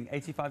 amazing.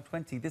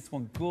 8520, this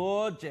one,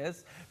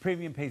 gorgeous.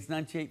 Premium piece,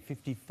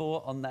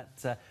 9854 on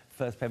that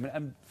first payment.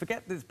 And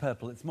forget this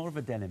purple, it's more of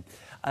a denim.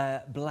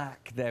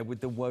 Black there with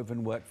the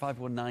woven work,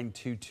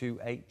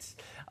 519228.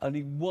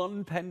 Only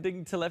one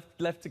pending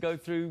left to go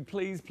through.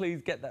 Please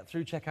get that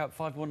through. Check out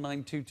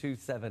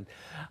 519227.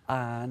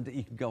 And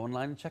you can go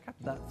online and check out.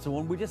 That's the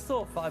one we just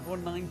saw,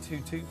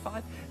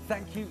 519225.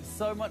 Thank you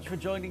so much for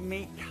joining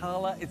me.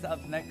 Carla is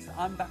up next.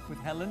 I'm back with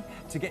Helen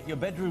to get your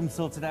bedroom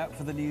sorted out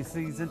for the new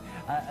season.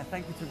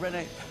 Thank you to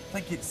Renee.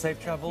 Thank you to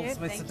Safe Travels,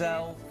 Miss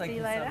Adele. Thank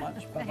you so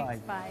much. Bye-bye.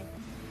 Thanks, bye.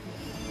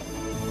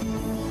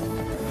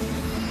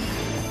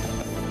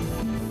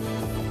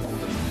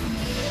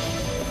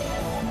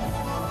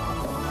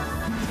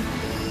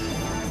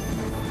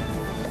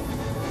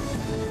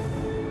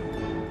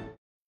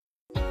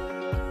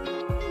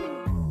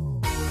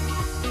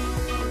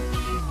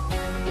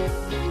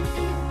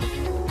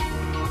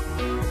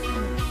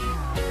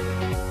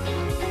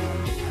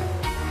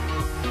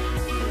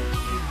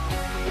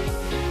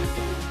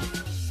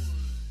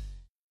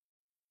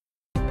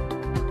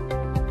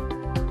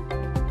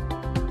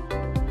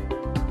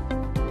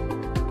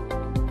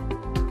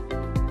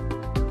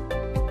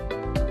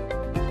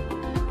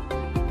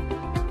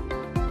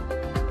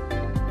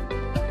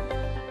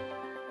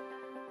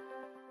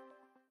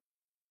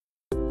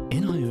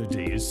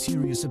 NIOD is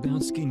serious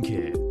about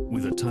skincare.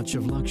 With a touch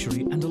of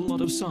luxury and a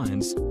lot of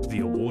science,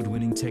 the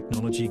award-winning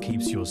technology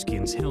keeps your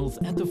skin's health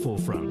at the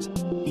forefront.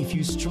 If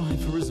you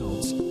strive for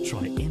results,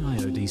 try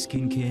NIOD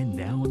Skincare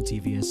now on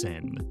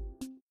TVSN.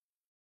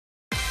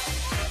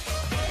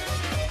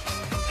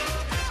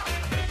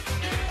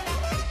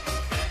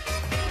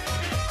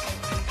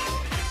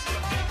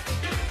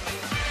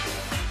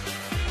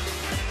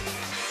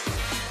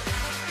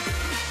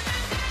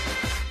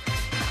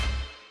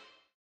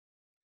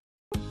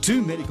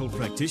 Two medical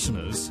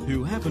practitioners,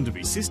 who happen to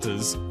be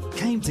sisters,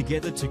 came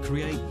together to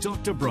create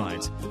Dr.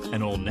 Bright,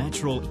 an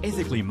all-natural,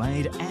 ethically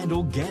made and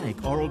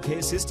organic oral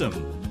care system.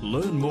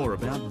 Learn more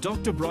about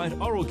Dr. Bright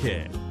Oral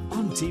Care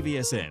on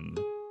TVSN.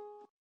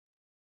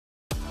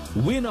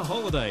 Win a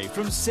holiday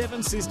from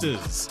Seven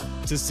Sisters.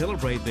 To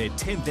celebrate their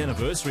 10th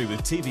anniversary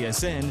with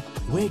TVSN,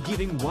 we're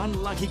giving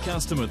one lucky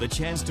customer the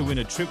chance to win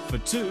a trip for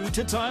two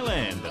to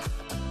Thailand.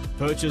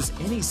 Purchase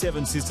any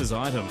Seven Sisters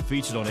item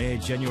featured on air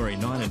January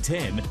 9 and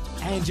 10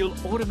 and you'll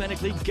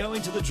automatically go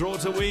into the draw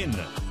to win.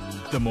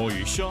 The more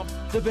you shop,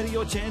 the better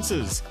your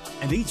chances.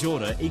 And each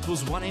order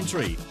equals one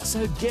entry,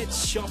 so get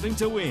shopping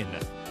to win.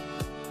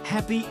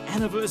 Happy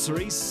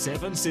anniversary,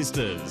 Seven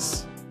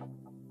Sisters.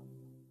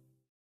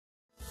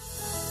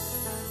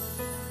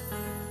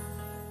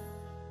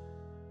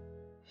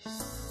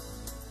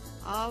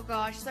 Oh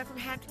gosh, so from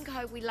Hampton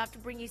Cove, we love to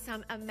bring you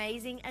some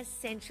amazing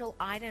essential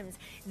items.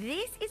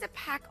 This is a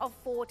pack of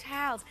 4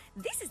 towels.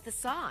 This is the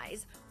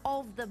size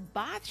of the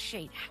bath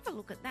sheet. Have a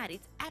look at that.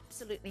 It's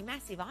absolutely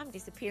massive. I'm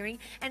disappearing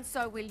and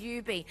so will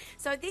you be.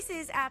 So this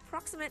is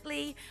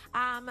approximately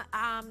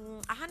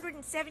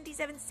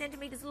 177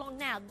 centimetres long.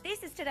 Now,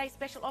 this is today's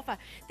special offer.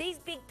 These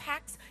big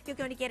packs, you're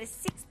going to get a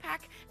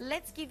 6-pack.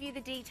 Let's give you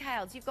the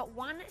details. You've got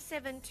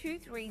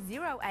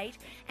 172308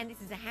 and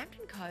this is a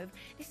Hampton Cove.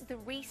 This is the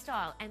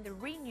Restyle and the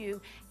Renew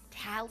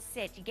towel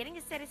set. You're getting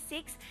a set of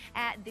 6,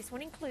 this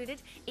one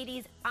included. It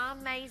is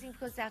amazing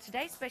because our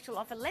today's special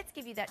offer, let's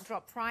give you that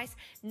drop price.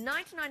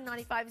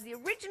 $99.95 is the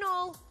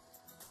original.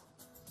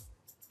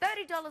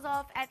 $30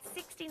 off at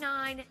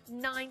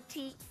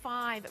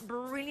 $69.95.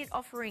 Brilliant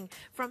offering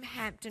from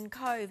Hampton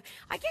Cove.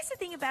 I guess the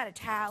thing about a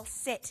towel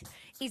set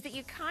is that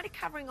you're kind of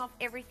covering off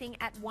everything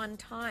at one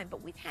time.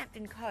 But with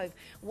Hampton Cove,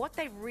 what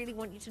they really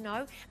want you to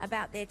know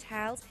about their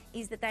towels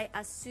is that they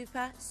are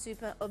super,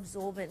 super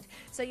absorbent.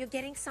 So you're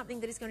getting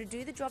something that is going to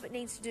do the job it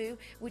needs to do,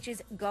 which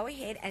is go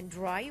ahead and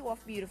dry you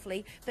off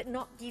beautifully, but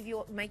not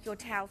make your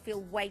towel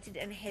feel weighted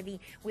and heavy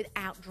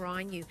without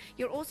drying you.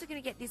 You're also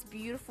going to get this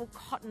beautiful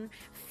cotton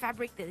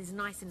fabric that is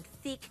nice and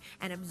thick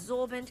and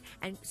absorbent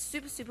and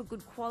super, super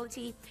good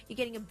quality. You're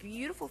getting a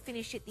beautiful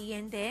finish at the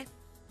end there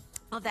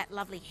of that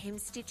lovely hem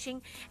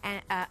stitching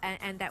and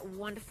that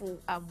wonderful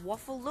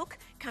waffle look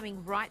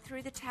coming right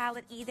through the towel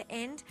at either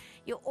end.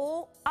 You're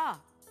all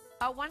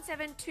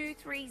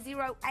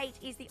 172308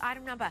 is the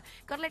item number.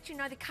 Got to let you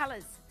know the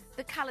colours.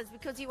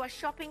 Because you are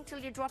shopping till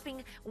you're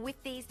dropping with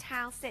these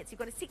towel sets. You've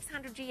got a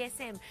 600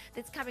 GSM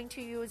that's coming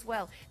to you as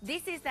well.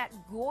 This is that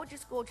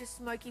gorgeous, gorgeous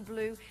smoky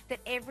blue that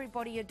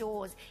everybody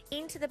adores.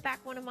 Into the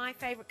back, one of my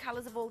favourite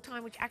colours of all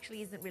time, which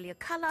actually isn't really a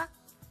colour,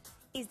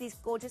 is this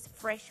gorgeous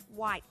fresh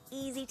white.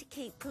 Easy to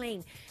keep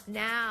clean.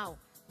 Now,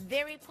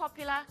 very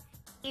popular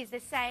is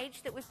the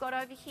sage that we've got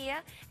over here,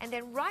 and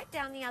then right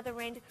down the other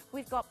end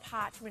we've got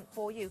parchment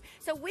for you.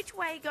 So which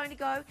way are you going to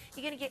go?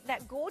 You're going to get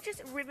that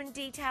gorgeous ribbon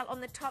detail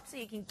on the top so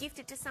you can gift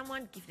it to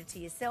someone, gift it to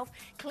yourself.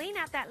 Clean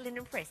out that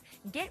linen press,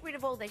 get rid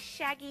of all the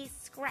shaggy,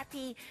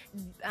 scrappy,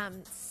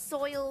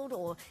 soiled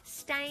or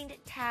stained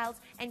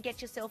towels and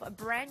get yourself a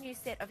brand new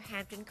set of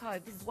Hampton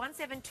Cove. This is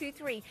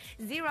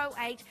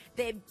 172308.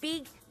 They're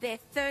big, they're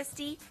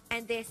thirsty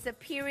and they're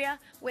superior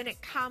when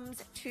it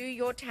comes to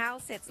your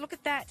towel sets. Look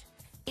at that.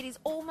 It is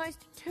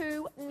almost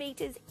 2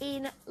 metres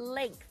in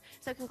length.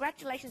 So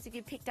congratulations if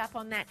you picked up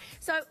on that.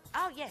 So,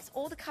 oh yes,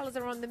 all the colours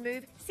are on the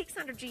move.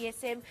 600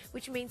 GSM,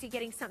 which means you're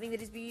getting something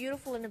that is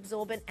beautiful and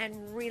absorbent and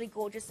really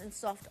gorgeous and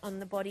soft on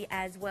the body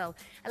as well.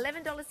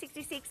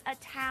 $11.66 a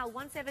towel.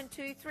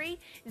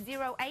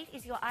 172308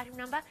 is your item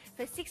number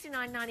for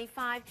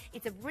 $69.95.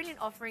 It's a brilliant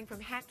offering from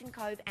Hampton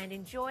Cove, and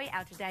enjoy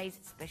our today's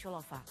special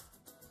offer.